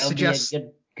 He also suggests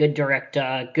good direct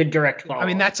follow. I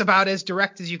mean, that's about as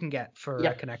direct as you can get for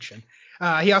a connection.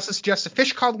 He also suggests A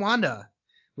Fish Called Wanda,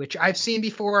 which I've seen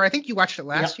before. I think you watched it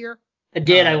last year. I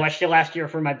did. I watched it last year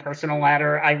for my personal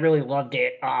ladder. I really loved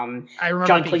it. I remember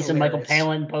John Cleese and Michael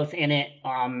Palin both in it.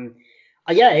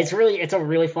 It's a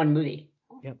really fun movie.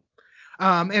 Yep.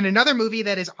 And another movie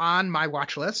that is on my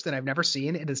watch list that I've never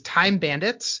seen, it is Time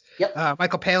Bandits. Yep.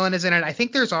 Michael Palin is in it. I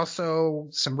think there's also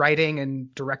some writing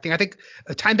and directing. I think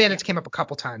Time Bandits came up a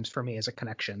couple times for me as a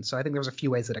connection. So I think there's a few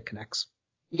ways that it connects.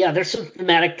 Yeah, there's some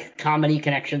thematic comedy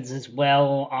connections as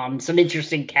well. Some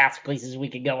interesting cast places we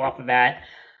could go off of that.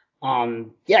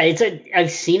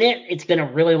 I've seen it. It's been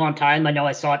a really long time. I know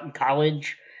I saw it in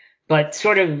college, but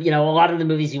sort of, a lot of the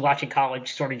movies you watch in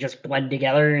college sort of just blend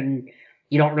together and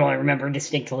you don't really remember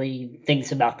distinctly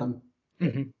things about them.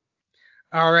 Mm-hmm.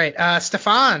 All right.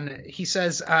 Stefan, he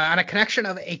says, on a connection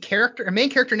of a main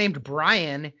character named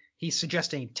Brian, he's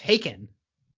suggesting Taken.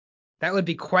 That would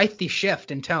be quite the shift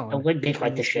in tone. It would be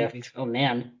quite the shift. Movies. Oh,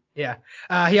 man. Yeah.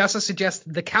 He also suggests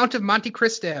The Count of Monte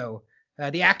Cristo.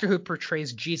 The actor who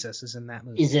portrays Jesus is in that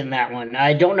movie. Is in that one.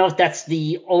 I don't know if that's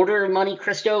the older Monte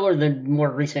Cristo or the more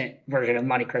recent version of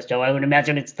Monte Cristo. I would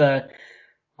imagine it's the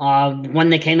one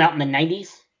that came out in the 90s.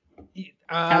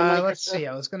 Let's see.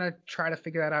 I was going to try to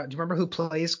figure that out. Do you remember who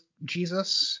plays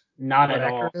Jesus? Not at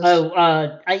all.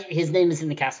 His name is in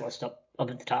the cast list up at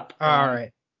the top. All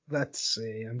right. Let's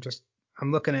see.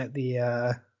 I'm looking at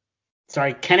the.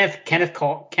 Sorry, Kenneth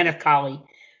Colley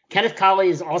Kenneth Colley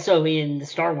is also in the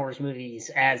Star Wars movies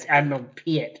as Admiral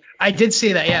Piet. I did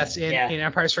see that, yes, in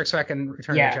Empire Strikes Back and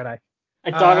Return of the Jedi.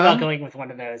 I thought about going with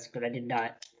one of those, but I did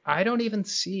not. I don't even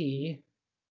see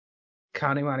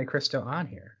Counting Monte Cristo on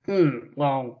here.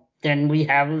 Well, then we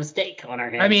have a mistake on our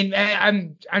hands. I mean,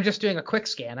 I'm just doing a quick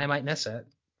scan. I might miss it,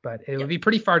 but it would be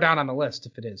pretty far down on the list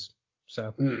if it is.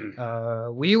 So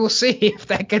we will see if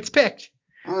that gets picked.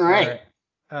 All right.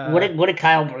 What did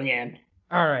Kyle bring in?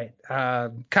 All right.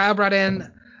 Kyle brought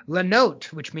in La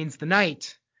Note, which means the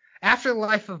night. After the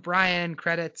life of Brian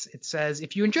credits, it says,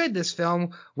 if you enjoyed this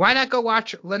film, why not go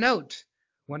watch La Note,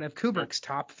 one of Kubrick's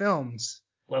top films.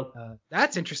 Well,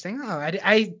 that's interesting. Oh,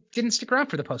 I didn't stick around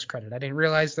for the post credit. I didn't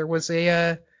realize there was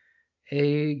a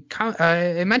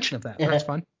mention of that. That's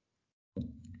fun.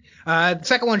 The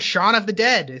second one, Shaun of the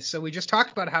Dead. So we just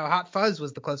talked about how Hot Fuzz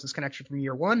was the closest connection from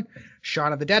year one.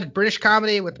 Shaun of the Dead, British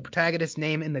comedy with the protagonist's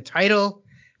name in the title.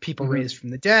 People raised from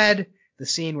the dead. The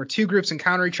scene where two groups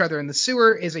encounter each other in the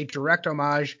sewer is a direct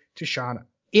homage to Shaun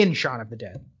of the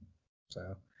Dead.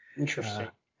 So interesting.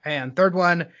 And third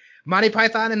one, Monty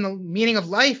Python and the Meaning of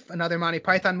Life, another Monty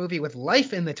Python movie with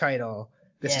life in the title.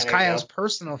 This is Kyle's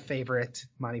personal favorite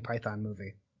Monty Python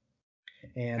movie.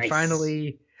 And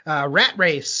finally, Rat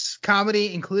Race,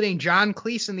 comedy including John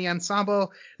Cleese in the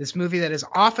ensemble. This movie that is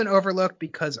often overlooked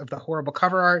because of the horrible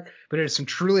cover art, but it has some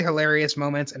truly hilarious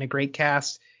moments and a great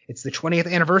cast. It's the 20th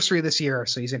anniversary this year,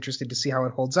 so he's interested to see how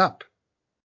it holds up.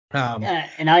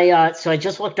 And I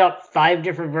just looked up 5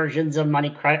 different versions of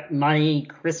Monte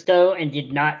Cristo and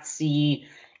did not see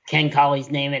Ken Colley's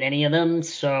name in any of them,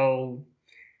 so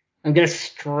I'm gonna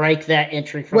strike that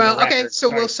entry from the record. Okay, so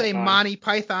we'll say Monty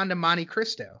Python to Monte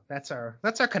Cristo. That's our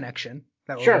connection.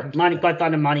 Sure, Monty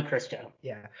Python to Monte Cristo.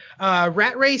 Yeah.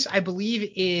 Rat Race, I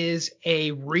believe, is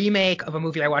a remake of a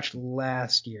movie I watched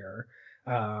last year.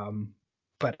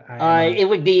 But it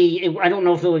would be. I don't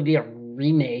know if it would be a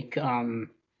remake.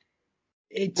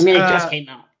 It just came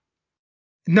out.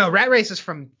 No, Rat Race is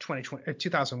from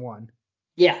 2001.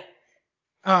 Yeah.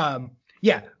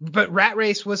 Yeah, but Rat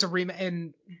Race was a remake,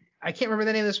 and I can't remember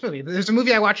the name of this movie. But there's a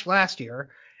movie I watched last year,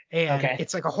 and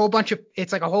it's like a whole bunch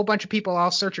of people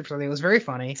all searching for something. It was very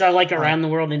funny. So like Around the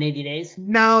World in 80 Days?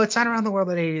 No, it's not Around the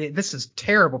World in 80 Days. This is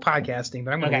terrible podcasting,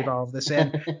 but I'm gonna leave all of this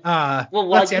in. Well,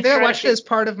 let's see. I think I watched it as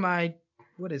part of my.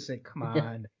 What is it? Come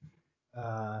on.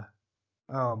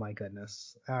 Oh my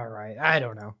goodness. All right. I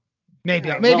don't know.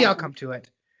 Maybe I'll come to it.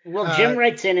 Well, Jim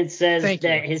writes in and says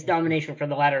that his nomination for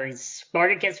the latter is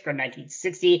Spartacus from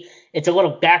 1960. It's a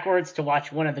little backwards to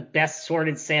watch one of the best sword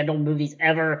and sandal movies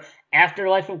ever after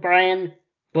Life of Brian,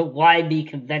 but why be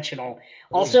conventional?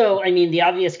 Also, I mean, the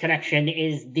obvious connection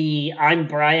is the I'm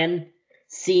Brian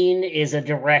scene is a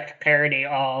direct parody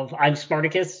of I'm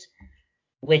Spartacus,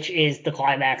 which is the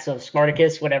climax of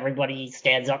Spartacus when everybody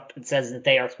stands up and says that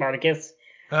they are Spartacus.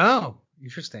 Oh,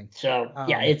 interesting. So,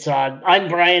 it's I'm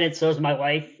Brian and so's my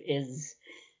wife is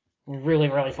really,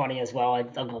 really funny as well. I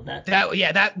love that.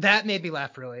 That made me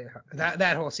laugh really hard.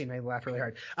 That whole scene made me laugh really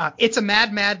hard. It's a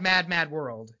mad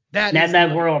world.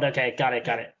 Mad World. Okay, got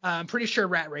it. I'm pretty sure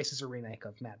Rat Race is a remake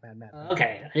of Mad.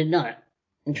 Okay, I did not.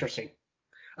 Interesting.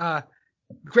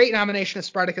 Great nomination of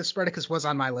Spartacus. Spartacus was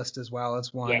on my list as well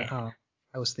as one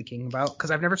I was thinking about because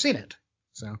I've never seen it.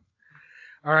 So,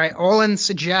 all right. Olin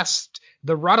suggests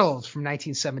The Ruddles from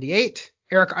 1978.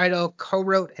 Eric Idle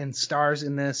co-wrote and stars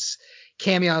in this.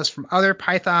 Cameos from other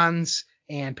Pythons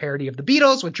and parody of the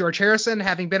Beatles, with George Harrison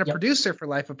having been a producer for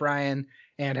Life of Brian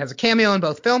and has a cameo in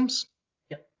both films.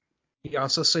 Yep. He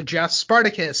also suggests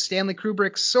Spartacus, Stanley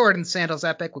Kubrick's sword and sandals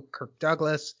epic with Kirk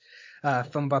Douglas.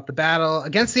 Film about the battle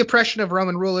against the oppression of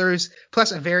Roman rulers,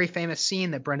 plus a very famous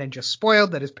scene that Brendan just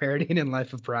spoiled that is parodied in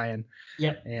Life of Brian.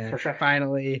 Yep, and for sure.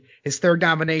 Finally, his third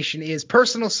nomination is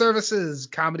Personal Services,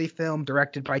 comedy film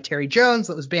directed by Terry Jones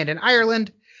that was banned in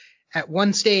Ireland. At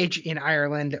one stage in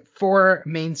Ireland, 4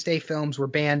 mainstay films were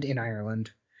banned in Ireland.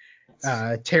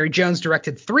 Terry Jones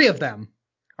directed 3 of them.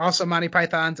 Also Monty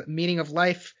Python's Meaning of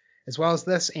Life, as well as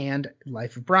this, and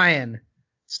Life of Brian,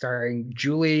 starring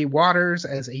Julie Waters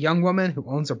as a young woman who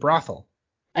owns a brothel.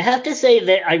 I have to say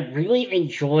that I really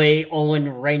enjoy Owen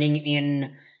writing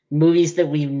in movies that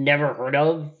we've never heard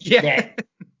of. Yeah.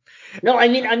 No, I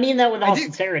mean that with all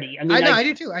sincerity. I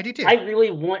do too. I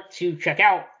really want to check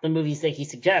out the movies that he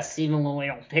suggests, even when we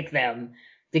don't pick them,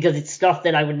 because it's stuff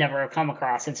that I would never have come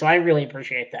across, and so I really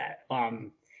appreciate that.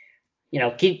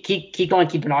 Keep on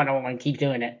keeping on, Owen. Keep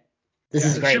doing it. This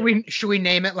is great. Should we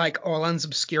name it like Olin's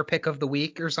Obscure Pick of the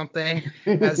Week or something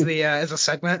as a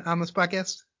segment on this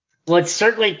podcast? Well, it's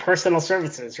certainly Personal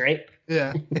Services, right?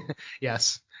 Yeah.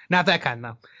 Yes. Not that kind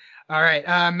though. All right.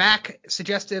 Mac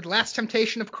suggested Last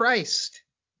Temptation of Christ.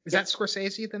 Is that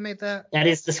Scorsese that made that? That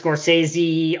is the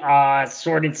Scorsese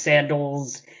Sword and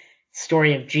Sandals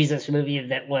Story of Jesus movie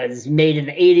that was made in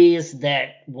the 80s.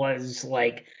 That was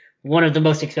like one of the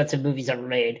most expensive movies ever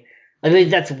made. I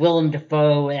believe that's Willem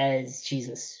Dafoe as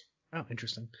Jesus. Oh,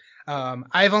 interesting.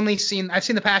 I've seen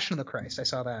The Passion of the Christ. I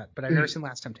saw that, but I've never seen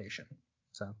Last Temptation.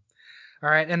 So, all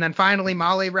right. And then finally,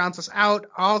 Molly rounds us out.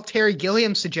 All Terry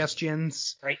Gilliam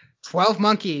suggestions. Right. 12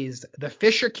 Monkeys, The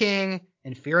Fisher King,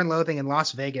 and Fear and Loathing in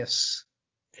Las Vegas.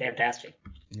 Fantastic.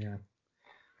 Yeah.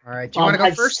 All right. Do you want to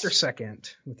go first or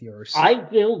second with yours? I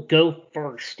will go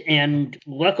first. And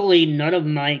luckily, none of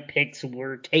my picks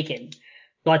were taken.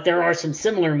 But there are some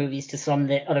similar movies to some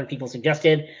that other people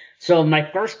suggested. So my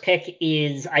first pick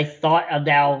is, I thought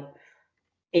about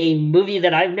a movie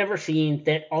that I've never seen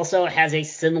that also has a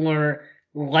similar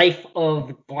Life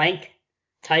of Blank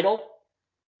title.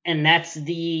 And that's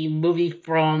the movie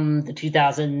from the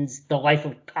 2000s, The Life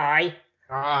of Pi.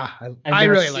 I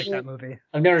really like that movie.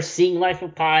 I've never seen Life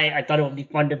of Pi. I thought it would be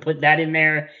fun to put that in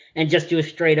there and just do a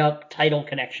straight up title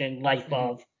connection, Life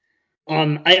of.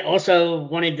 I also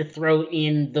wanted to throw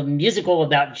in the musical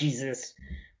about Jesus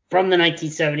from the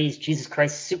 1970s, Jesus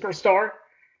Christ Superstar.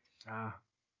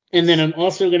 And then I'm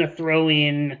also going to throw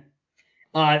in,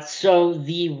 so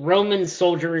the Roman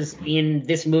soldiers in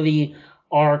this movie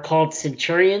are called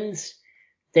centurions.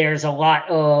 There's a lot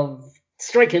of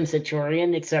strike him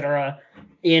centurion, etc.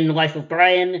 in Life of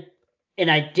Brian.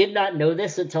 And I did not know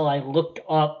this until I looked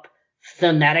up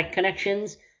thematic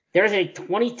connections. There's a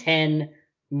 2010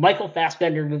 Michael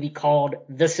Fassbender movie called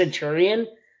The Centurion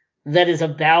that is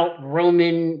about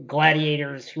Roman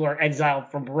gladiators who are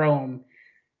exiled from Rome.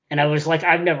 And I was like,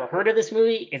 I've never heard of this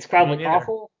movie. It's probably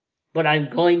awful, but I'm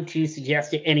going to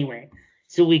suggest it anyway.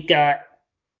 So we've got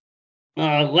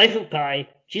Life of Pi,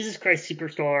 Jesus Christ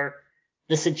Superstar,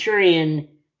 The Centurion,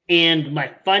 and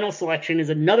my final selection is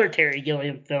another Terry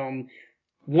Gilliam film,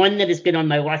 one that has been on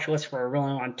my watch list for a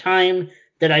really long time,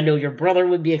 that I know your brother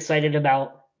would be excited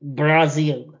about,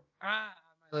 Brazil. My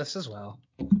list as well.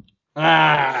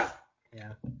 Yeah.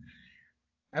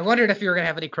 I wondered if you were going to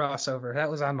have any crossover. That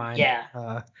was on mine.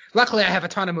 Yeah. Luckily, I have a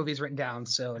ton of movies written down,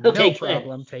 so no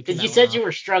problem taking because you said you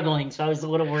were struggling, so I was a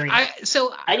little worried. I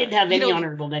didn't have any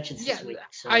honorable mentions this week.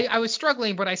 So. I was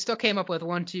struggling, but I still came up with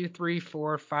 1, 2, 3,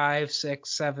 4, 5, 6,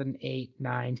 7, 8,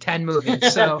 9, 10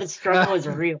 movies. So the struggle is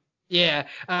real. Yeah,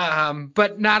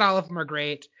 but not all of them are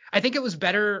great. I think it was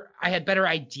better. I had better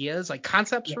ideas, like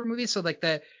concepts for movies. So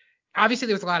obviously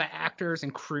there was a lot of actors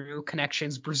and crew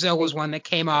connections. Brazil was one that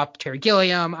came up. Terry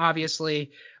Gilliam,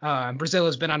 obviously. Brazil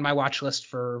has been on my watch list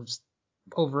for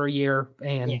over a year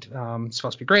and it's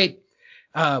supposed to be great.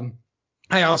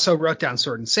 I also wrote down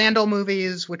Sword and Sandal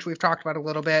movies, which we've talked about a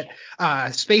little bit.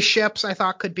 Spaceships, I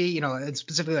thought could be, and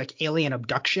specifically like alien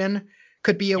abduction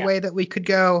could be a way that we could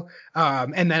go.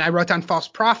 And then I wrote down False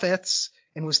Prophets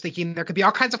and was thinking there could be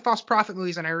all kinds of false prophet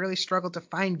movies, and I really struggled to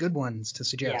find good ones to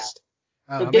suggest.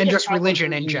 And just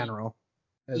religion in general.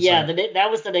 That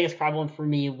was the biggest problem for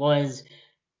me was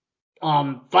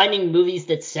finding movies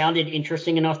that sounded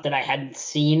interesting enough that I hadn't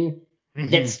seen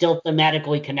that still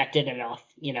thematically connected enough,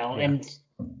 and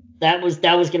that was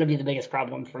going to be the biggest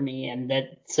problem for me. And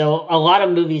so a lot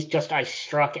of movies just I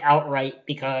struck outright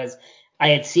because I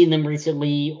had seen them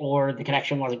recently or the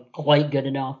connection wasn't quite good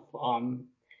enough.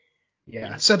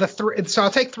 So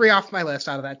I'll take 3 off my list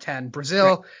out of that 10.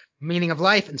 Brazil, Meaning of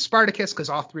Life, and Spartacus, because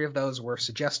all 3 of those were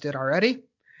suggested already.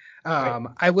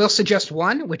 I will suggest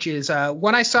one, which is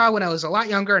one I saw when I was a lot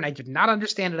younger and I did not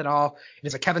understand it at all. It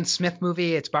is a Kevin Smith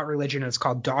movie. It's about religion and it's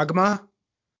called Dogma.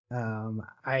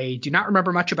 I do not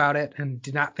remember much about it and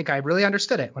did not think I really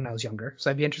understood it when I was younger, so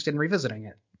I'd be interested in revisiting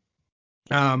it.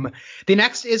 The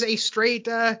next is a straight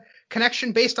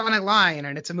connection based on a line,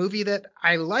 and it's a movie that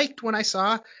I liked when I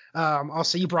saw.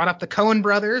 Also, you brought up the Coen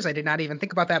brothers. I did not even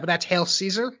think about that, but that's Hail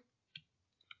Caesar.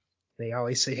 They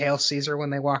always say Hail Caesar when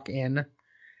they walk in.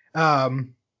 All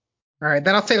right,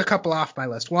 then I'll take a couple off my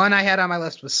list. One I had on my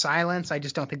list was Silence. I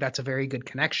just don't think that's a very good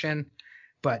connection.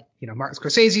 But, Martin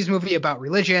Scorsese's movie about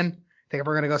religion. I think if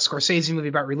we're going to go Scorsese movie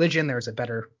about religion, there's a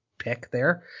better pick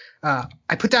there.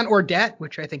 I put down Ordette,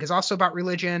 which I think is also about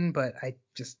religion, but I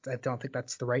don't think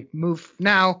that's the right move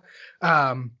now.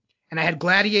 And I had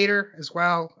Gladiator as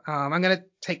well. I'm going to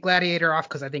take Gladiator off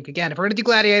because I think, again, if we're going to do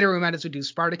Gladiator, we might as well do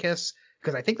Spartacus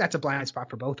because I think that's a blind spot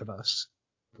for both of us,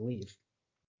 I believe.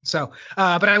 So,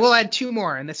 but I will add 2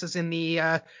 more, and this is in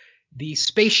the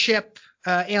spaceship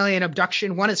alien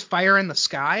abduction. One is Fire in the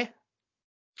Sky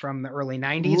from the early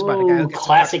 90s. About a guy who gets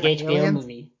classic HBO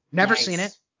movie. Never seen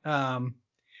it.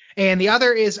 And the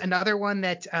other is another one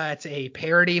that it's a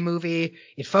parody movie.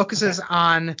 It focuses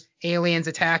on aliens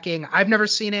attacking. I've never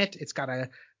seen it. It's got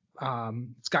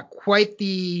quite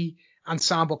the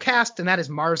ensemble cast, and that is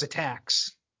Mars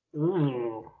Attacks.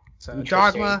 Ooh. So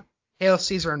Dogma, Hail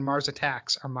Caesar, and Mars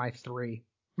Attacks are my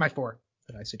four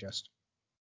that I suggest.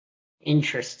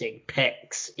 Interesting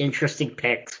picks.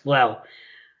 Well,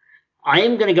 I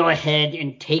am going to go ahead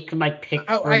and take my pick.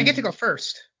 Oh, I get to go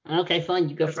first. Okay, fine.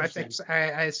 You go first.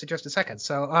 I suggest a second.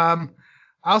 So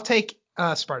I'll take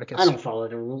Spartacus. I don't follow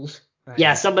the rules.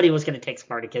 Yeah, somebody was going to take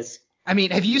Spartacus. I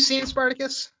mean, have you seen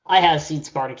Spartacus? I have seen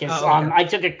Spartacus. Oh, okay. I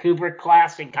took a Kubrick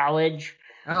class in college.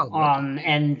 Oh,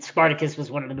 and Spartacus was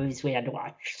one of the movies we had to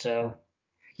watch. So.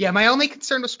 Yeah, my only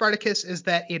concern with Spartacus is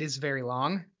that it is very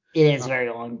long. It is very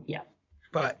long, yeah.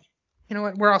 But you know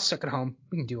what? We're all stuck at home.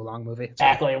 We can do a long movie.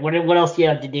 Exactly. What else do you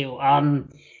have to do?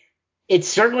 It's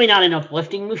certainly not an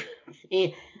uplifting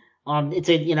movie. But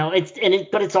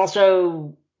it's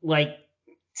also like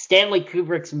Stanley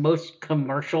Kubrick's most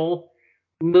commercial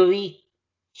movie.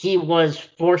 He was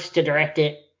forced to direct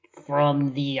it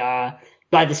from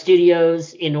by the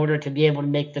studios in order to be able to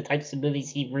make the types of movies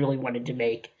he really wanted to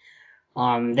make.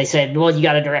 They said, well, you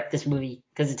got to direct this movie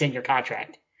because it's in your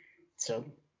contract. So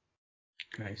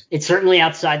nice. It's certainly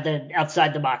outside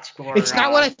the box for. It's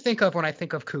not what I think of when I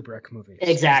think of Kubrick movies.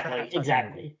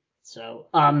 Exactly. So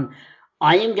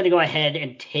I am going to go ahead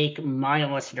and take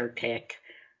my listener pick,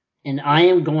 and I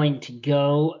am going to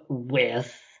go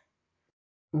with.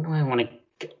 What do I want to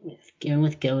go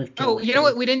with? Oh, you know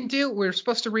what we didn't do? We were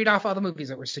supposed to read off all the movies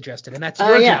that were suggested, and that's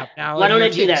your job now. Why don't I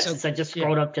do that since I just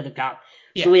scrolled up to the top?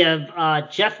 Yeah. So we have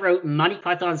Jeff wrote Monty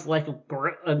Python's Monty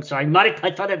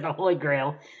Python and the Holy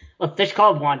Grail, A Fish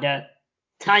Called Wanda,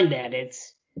 Time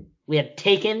Bandits. We have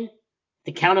Taken,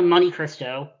 The Count of Monte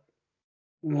Cristo,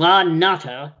 La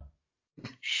Nata,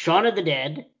 Shaun of the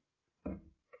Dead,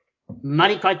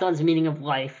 Monty Python's Meaning of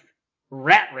Life,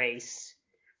 Rat Race,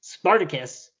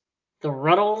 Spartacus, The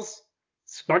Ruddles,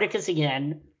 Spartacus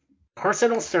Again,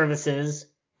 Personal Services,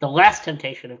 The Last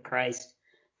Temptation of Christ,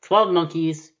 12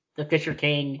 Monkeys, The Fisher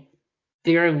King,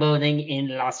 Fear and Loathing in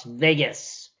Las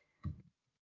Vegas.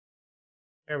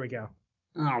 There we go.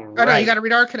 All right. Oh, no, you got to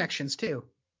read our connections, too.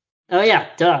 Oh, yeah,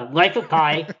 duh. Life of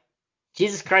Pi,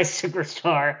 Jesus Christ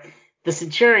Superstar, The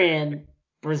Centurion,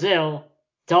 Brazil,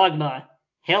 Dogma,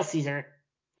 Hail Caesar,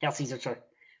 sorry,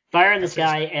 Fire in the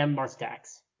Sky, and Mars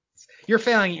Attacks. You're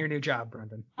failing at your new job,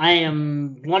 Brendan. I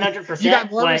am 100%. You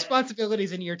got more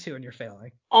responsibilities in year 2 and you're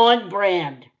failing. On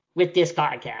brand with this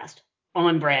podcast.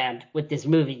 On brand with this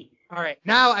movie. All right,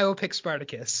 now I will pick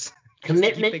Spartacus.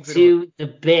 Commitment to the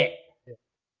bit. Yeah.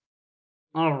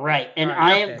 All right, and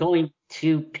I am going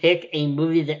to pick a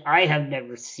movie that I have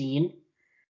never seen.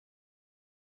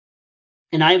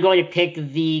 And I'm going to pick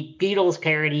the Beatles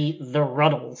parody, The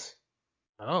Ruddles.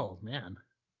 Oh, man.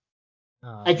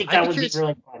 I think that would be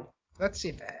really fun. Let's see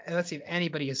if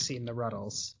anybody has seen The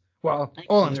Ruddles. Well,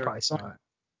 Olin's probably saw it.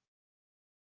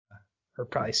 Or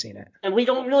probably seen it. And we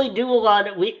don't really do a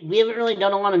lot. We haven't really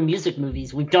done a lot of music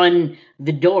movies. We've done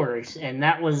The Doors, and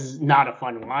that was not a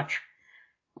fun watch.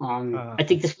 I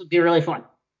think this would be really fun.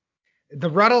 The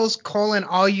Ruddles,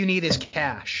 All You Need Is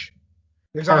Cash.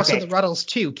 There's also The Ruddles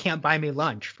 2, Can't Buy Me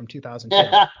Lunch from 2002.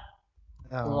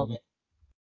 Love it.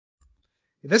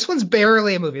 This one's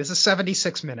barely a movie. This is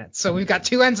 76 minutes. So we've got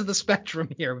two ends of the spectrum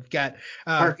here. We've got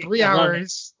 3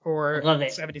 hours or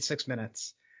 76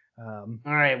 minutes. All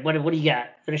right. What do you got?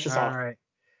 Finish us off. All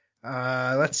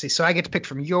right. Let's see. So I get to pick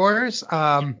from yours.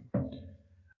 I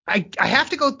have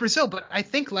to go with Brazil, but I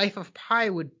think Life of Pi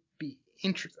would be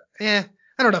interesting. I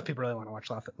don't know if people really want to watch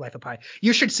Life of Pi.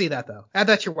 You should see that, though. Add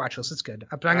that to your watch list. It's good.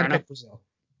 But I'm going to pick Brazil.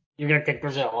 You're going to pick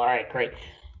Brazil. All right, great.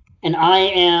 And I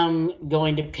am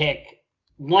going to pick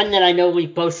one that I know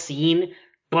we've both seen,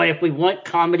 but if we want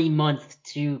Comedy Month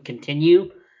to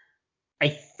continue, I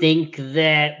think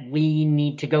that we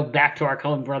need to go back to our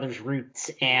Coen Brothers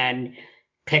roots and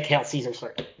pick Hail Caesar,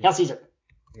 sir. Hail Caesar.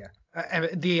 Yeah.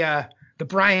 The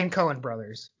Brian Coen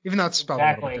Brothers, even though it's spelled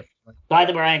a little bit differently. By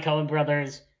the Brian Coen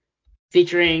Brothers,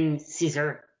 featuring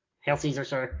Caesar. Hail Caesar,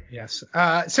 sir. Yes.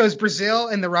 So is Brazil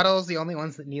and the Ruddles the only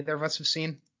ones that neither of us have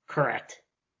seen? Correct.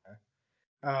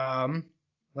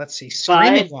 Let's see.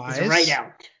 Streaming-wise, right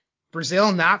out.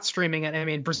 Brazil not streaming it. I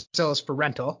mean, Brazil is for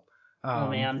rental. Oh,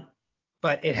 man.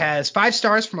 But it has 5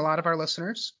 stars from a lot of our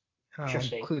listeners,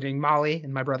 including Molly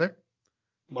and my brother,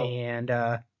 and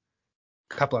a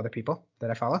couple other people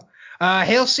that I follow.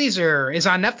 Hail Caesar is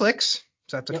on Netflix,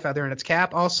 so that's a feather in its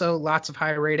cap. Also, lots of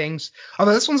high ratings,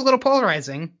 although this one's a little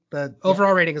polarizing. The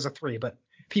overall rating is a 3, but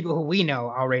people who we know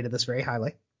all rated this very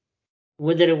highly.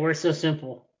 Would that it were so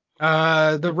simple?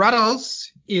 The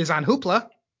Ruddles is on Hoopla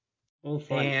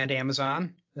and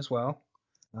Amazon as well.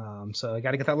 So I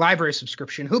got to get that library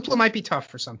subscription. Hoopla might be tough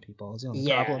for some people. Is the only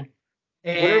problem.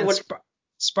 And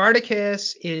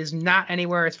Spartacus is not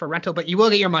anywhere. It's for rental, but you will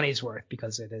get your money's worth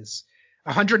because it is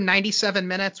 197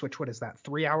 minutes. What is that?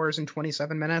 3 hours and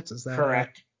 27 minutes? Is that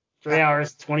correct? 3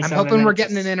 hours 27 minutes. I'm hoping we're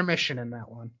getting an intermission in that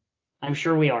one. I'm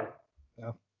sure we are.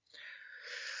 So.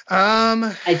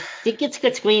 I think it's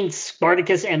between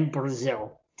Spartacus and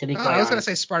Brazil. To be quite I was going to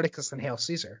say Spartacus and Hail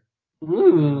Caesar.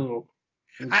 Ooh.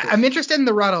 I'm interested in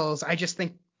the Ruddles. I just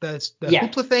think the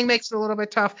Hoopla thing makes it a little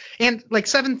bit tough. And like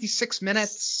 76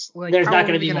 minutes. Like, there's not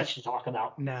going to be much to talk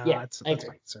about. No, that's my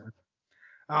concern.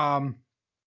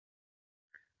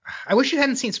 I wish you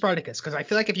hadn't seen Spartacus because I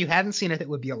feel like if you hadn't seen it, it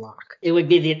would be a lock. It would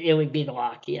be the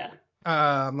lock. Yeah.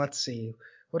 Let's see.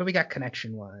 What do we got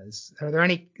connection wise? Are there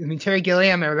any? I mean, Terry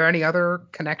Gilliam. Are there any other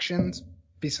connections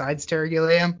besides Terry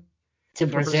Gilliam to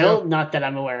Brazil? Not that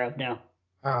I'm aware of. No.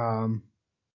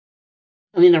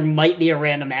 I mean, there might be a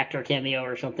random actor cameo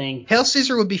or something. Hail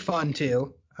Caesar would be fun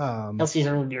too. Hail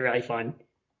Caesar would be really fun,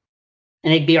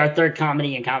 and it'd be our third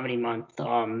comedy in comedy month.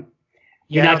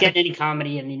 You're not getting any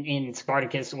comedy in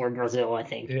Spartacus or Brazil, I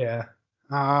think. Yeah.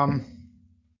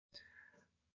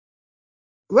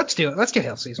 Let's do it. Let's do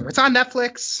Hail Caesar. It's on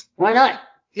Netflix. Why not?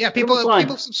 Yeah, people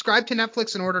subscribe to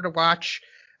Netflix in order to watch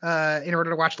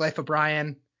Life of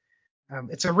Brian.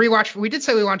 It's a rewatch. We did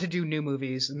say we wanted to do new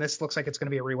movies, and this looks like it's going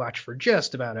to be a rewatch for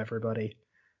just about everybody.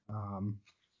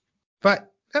 But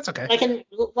that's okay.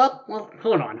 Well,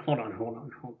 hold on.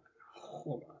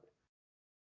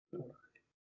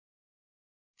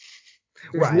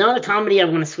 There's not a comedy I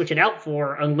want to switch it out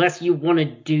for unless you want to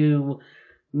do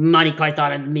Monty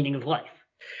Python and the Meaning of Life.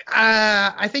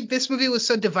 I think this movie was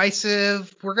so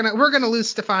divisive. We're gonna lose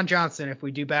Stefan Johnson if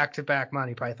we do back-to-back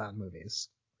Monty Python movies.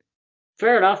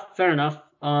 Fair enough.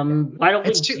 Why don't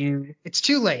It's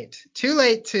too late. Too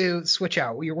late to switch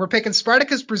out. We're picking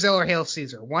Spartacus, Brazil, or Hail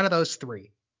Caesar. One of those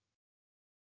three.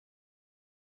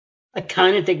 I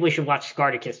kind of think we should watch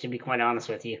Spartacus, to be quite honest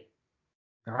with you.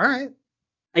 All right.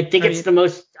 I think it's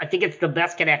the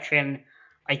best connection.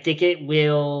 I think it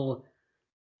will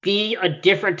be a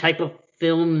different type of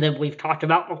film than we've talked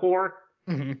about before.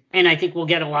 Mm-hmm. And I think we'll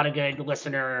get a lot of good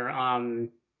listener,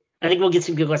 I think we'll get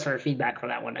some good listener feedback for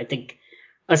that one. I think,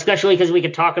 especially because we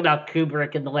can talk about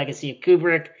Kubrick and the legacy of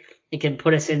Kubrick, it can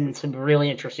put us in some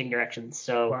really interesting directions.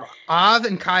 So, Av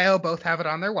and Kyle both have it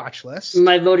on their watch list.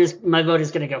 My vote is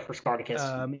going to go for Spartacus.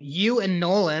 You and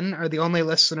Nolan are the only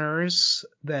listeners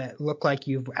that look like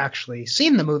you've actually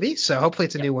seen the movie, so hopefully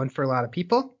it's a new one for a lot of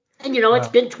people. And it's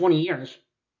been 20 years.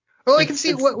 Well, we can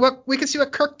see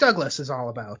what Kirk Douglas is all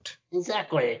about.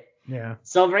 Exactly. Yeah.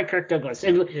 Celebrate Kirk Douglas,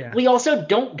 and we also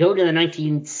don't go to the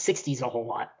 1960s a whole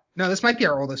lot. No, this might be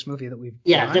our oldest movie that we've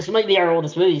done. This might be our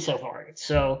oldest movie so far.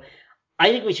 So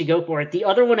I think we should go for it. The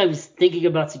other one I was thinking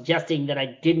about suggesting that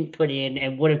I didn't put in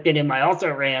and would have been in my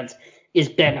also rants is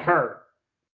Ben-Hur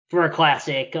for a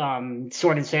classic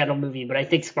sword and sandal movie, but I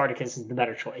think Spartacus is the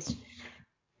better choice.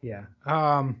 Yeah.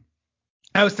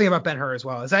 I was thinking about Ben-Hur as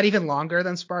well. Is that even longer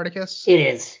than Spartacus? It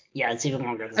is. Yeah, it's even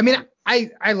longer.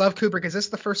 I love Kubrick. Is this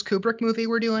the first Kubrick movie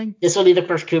we're doing? This will be the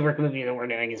first Kubrick movie that we're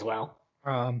doing as well.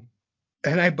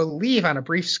 And I believe on a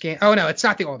brief scan. Oh no, it's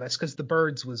not the oldest because The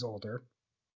Birds was older.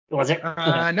 Was it?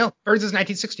 No, Birds is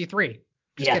 1963.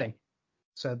 Just kidding.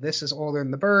 So this is older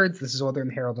than The Birds. This is older than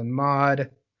Harold and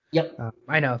Maude. Yep.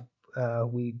 I know.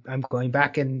 I'm going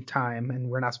back in time, and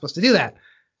we're not supposed to do that.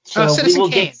 So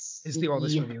Citizen Kane is the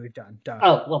oldest movie we've done. Duh.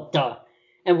 Oh, well, duh.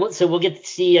 And so we'll get to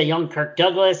see a young Kirk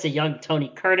Douglas, a young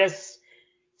Tony Curtis,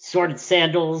 sword and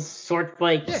sandals, sword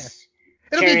fights.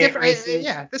 Yeah. It'll be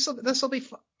different. This will be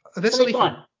fun. This will be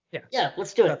fun. Yeah,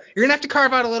 let's do it. So you're gonna have to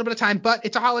carve out a little bit of time, but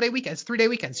it's a holiday weekend. It's 3-day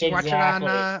weekend. So you can watch it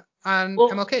on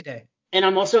MLK Day. And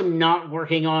I'm also not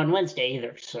working on Wednesday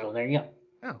either. So there you go.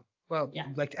 Oh, well,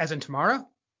 like as in tomorrow?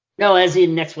 No, as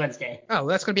in next Wednesday. Oh,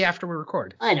 that's gonna be after we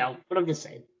record. I know, but I'm just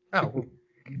saying. Oh, well,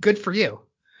 good for you.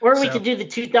 Or we could do the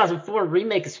 2004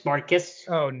 remake of Spartacus.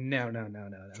 Oh, no.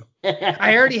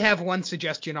 I already have one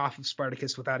suggestion off of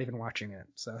Spartacus without even watching it.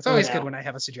 So it's always good when I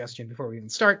have a suggestion before we even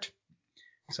start.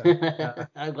 So,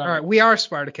 all right, we are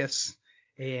Spartacus.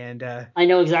 And I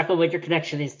know exactly what your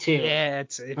connection is, too. Yeah,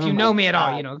 if you know me at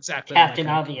all, you know exactly. Captain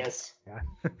Obvious. Yeah.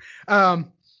 All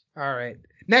right.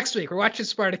 Next week, we're watching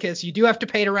Spartacus. You do have to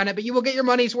pay to rent it, but you will get your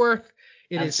money's worth.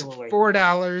 It Absolutely. Is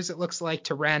 $4, it looks like,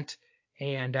 to rent.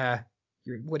 And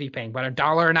what are you paying? About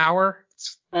 $1 an hour?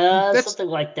 Something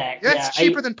like that. That's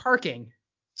cheaper than parking.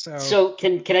 So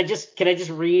can I just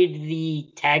read the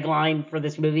tagline for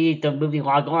this movie, the movie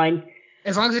logline?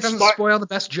 As long as it doesn't spoil the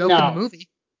best joke in the movie.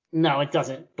 No, it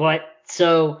doesn't. But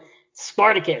so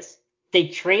Spartacus, they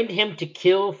trained him to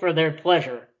kill for their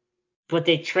pleasure, but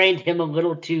they trained him a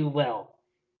little too well.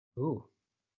 Ooh.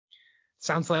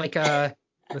 Sounds like that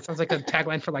sounds like a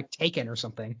tagline for like Taken or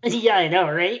something. Yeah, I know,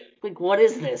 right? Like, what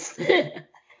is this?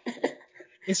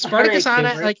 Is Spartacus on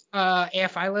it like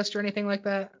AFI list or anything like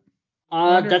that?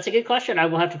 That's a good question. I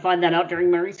will have to find that out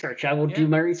during my research. I will do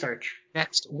my research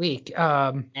next week.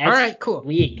 All right, cool.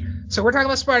 So we're talking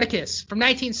about Spartacus from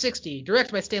 1960,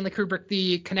 directed by Stanley Kubrick.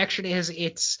 The connection is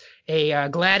it's a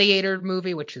gladiator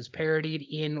movie, which is parodied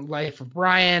in Life of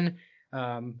Brian.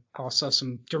 Also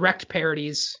some direct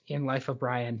parodies in Life of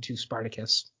Brian to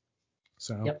Spartacus.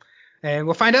 So, and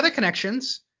we'll find other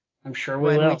connections. I'm sure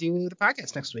we will. When we do the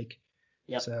podcast next week.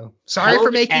 Yep. So sorry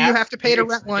for making you have to pay to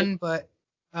rent one, but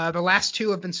the last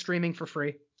two have been streaming for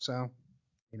free. So,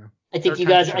 I think you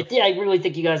guys, I really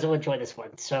think you guys will enjoy this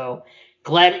one. So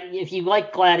if you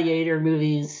like gladiator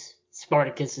movies,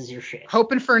 Spartacus is your shit.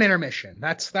 Hoping for an intermission.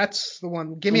 That's the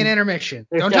one. Give me an intermission.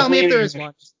 Don't tell me if there is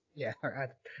one. Yeah. All right.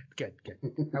 Good.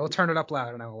 I will turn it up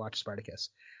loud and I will watch Spartacus.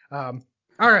 All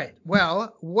right.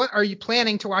 Well, what are you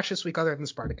planning to watch this week other than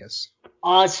Spartacus?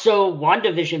 So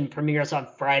WandaVision premieres on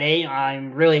Friday.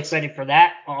 I'm really excited for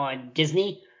that on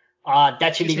Disney.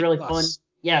 That should be really fun.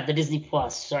 Yeah, the Disney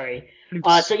Plus. Sorry.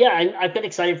 So yeah, I've been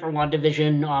excited for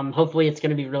WandaVision. Hopefully it's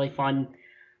going to be really fun.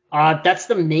 That's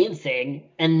the main thing.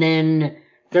 And then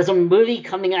there's a movie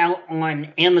coming out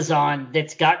on Amazon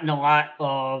that's gotten a lot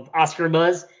of Oscar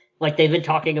buzz. Like they've been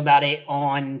talking about it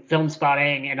on Film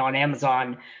Spotting and on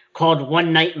Amazon, called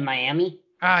One Night in Miami.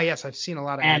 Yes, I've seen a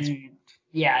lot of ads. And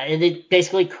yeah, it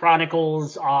basically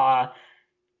chronicles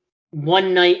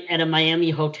one night at a Miami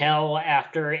hotel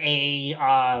after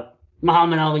a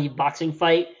Muhammad Ali boxing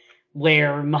fight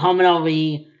where Muhammad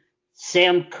Ali,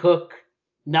 Sam Cooke,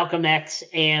 Malcolm X,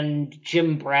 and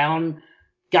Jim Brown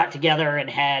got together and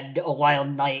had a wild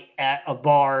night at a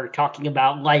bar talking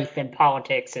about life and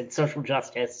politics and social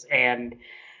justice and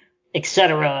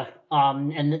etc.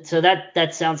 And so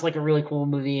that sounds like a really cool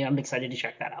movie. I'm excited to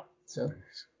check that out. So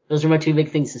those are my two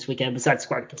big things this weekend besides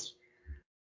Spartacus.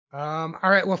 All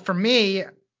right. Well, for me,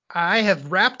 I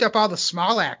have wrapped up all the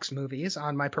Small Axe movies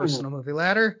on my personal movie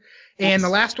ladder. And the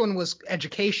last one was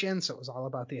education. So it was all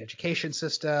about the education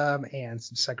system and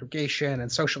some segregation and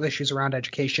social issues around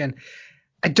education.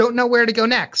 I don't know where to go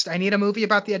next. I need a movie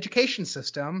about the education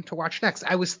system to watch next.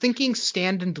 I was thinking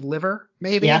Stand and Deliver,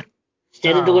 maybe. Yeah.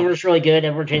 Stand and Deliver is really good.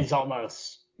 Edward James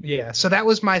Olmos. Yeah. So that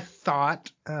was my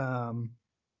thought. And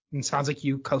it sounds like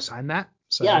you co-signed that.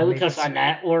 So yeah, I would co-sign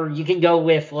that. Or you can go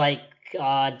with like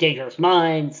Dangerous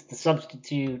Minds, The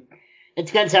Substitute. It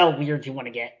depends how weird you want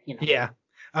to get. Yeah.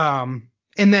 And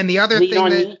then the other Lean thing on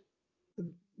that Me.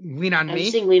 Lean on Have Me.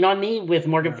 you seen Lean on Me with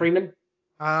Morgan Freeman?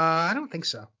 I don't think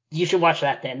so. You should watch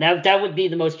that then. That would be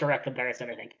the most direct comparison,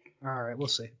 I think. All right, we'll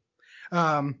see.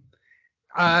 Small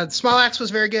Axe was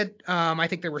very good. I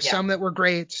think there were some that were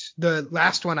great. The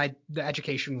last one, the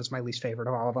education was my least favorite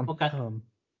of all of them. Okay.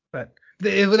 But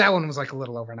that one was like a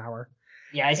little over an hour.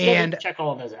 Yeah, I still need to check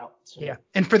all of those out. So. Yeah,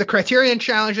 and for the Criterion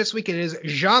Challenge this week, it is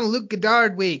Jean-Luc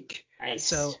Godard week. Nice.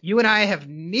 So you and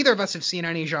neither of us have seen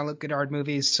any Jean-Luc Godard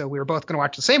movies, so we were both going to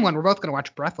watch the same one. We're both going to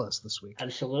watch Breathless this week.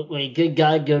 Absolutely. Good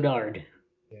guy, Godard.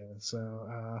 Yeah,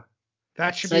 so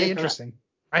that should be interesting.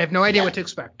 I have no idea what to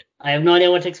expect. I have no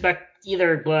idea what to expect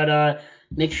either, but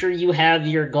make sure you have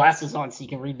your glasses on so you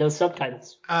can read those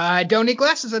subtitles. I don't need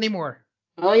glasses anymore.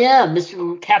 Oh, yeah,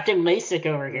 Mr. Captain LASIK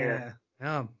over here.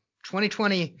 Yeah.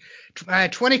 2020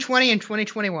 and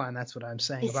 2021. That's what I'm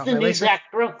saying about my LASIK. It's the new Zach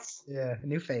Brooks. Yeah,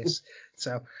 new face.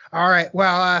 So, all right.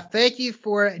 Well, thank you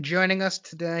for joining us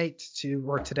today,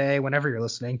 whenever you're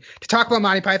listening, to talk about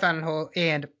Monty Python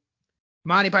and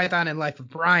Monty Python and Life of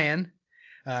Brian.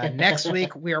 Next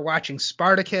week, we are watching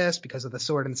Spartacus because of the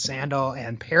Sword and Sandal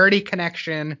and Parody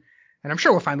connection. And I'm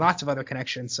sure we'll find lots of other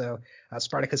connections. So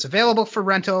Spartacus available for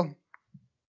rental.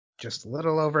 Just a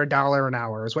little over $1 an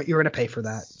hour is what you're going to pay for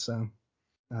that. So,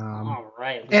 all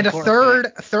right. And a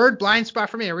third blind spot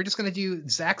for me. Are we just going to do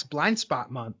Zach's blind spot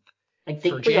month? I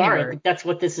think we are. I think that's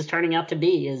what this is turning out to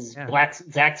be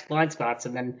Zach's blind spots.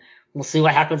 And then we'll see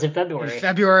what happens in February. In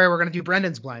February, we're going to do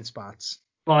Brendan's blind spots.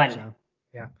 Fun. So,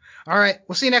 yeah. All right.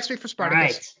 We'll see you next week for Spartacus. All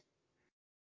right.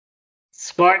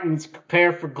 Spartans,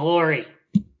 prepare for glory.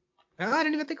 Oh, I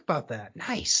didn't even think about that.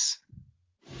 Nice.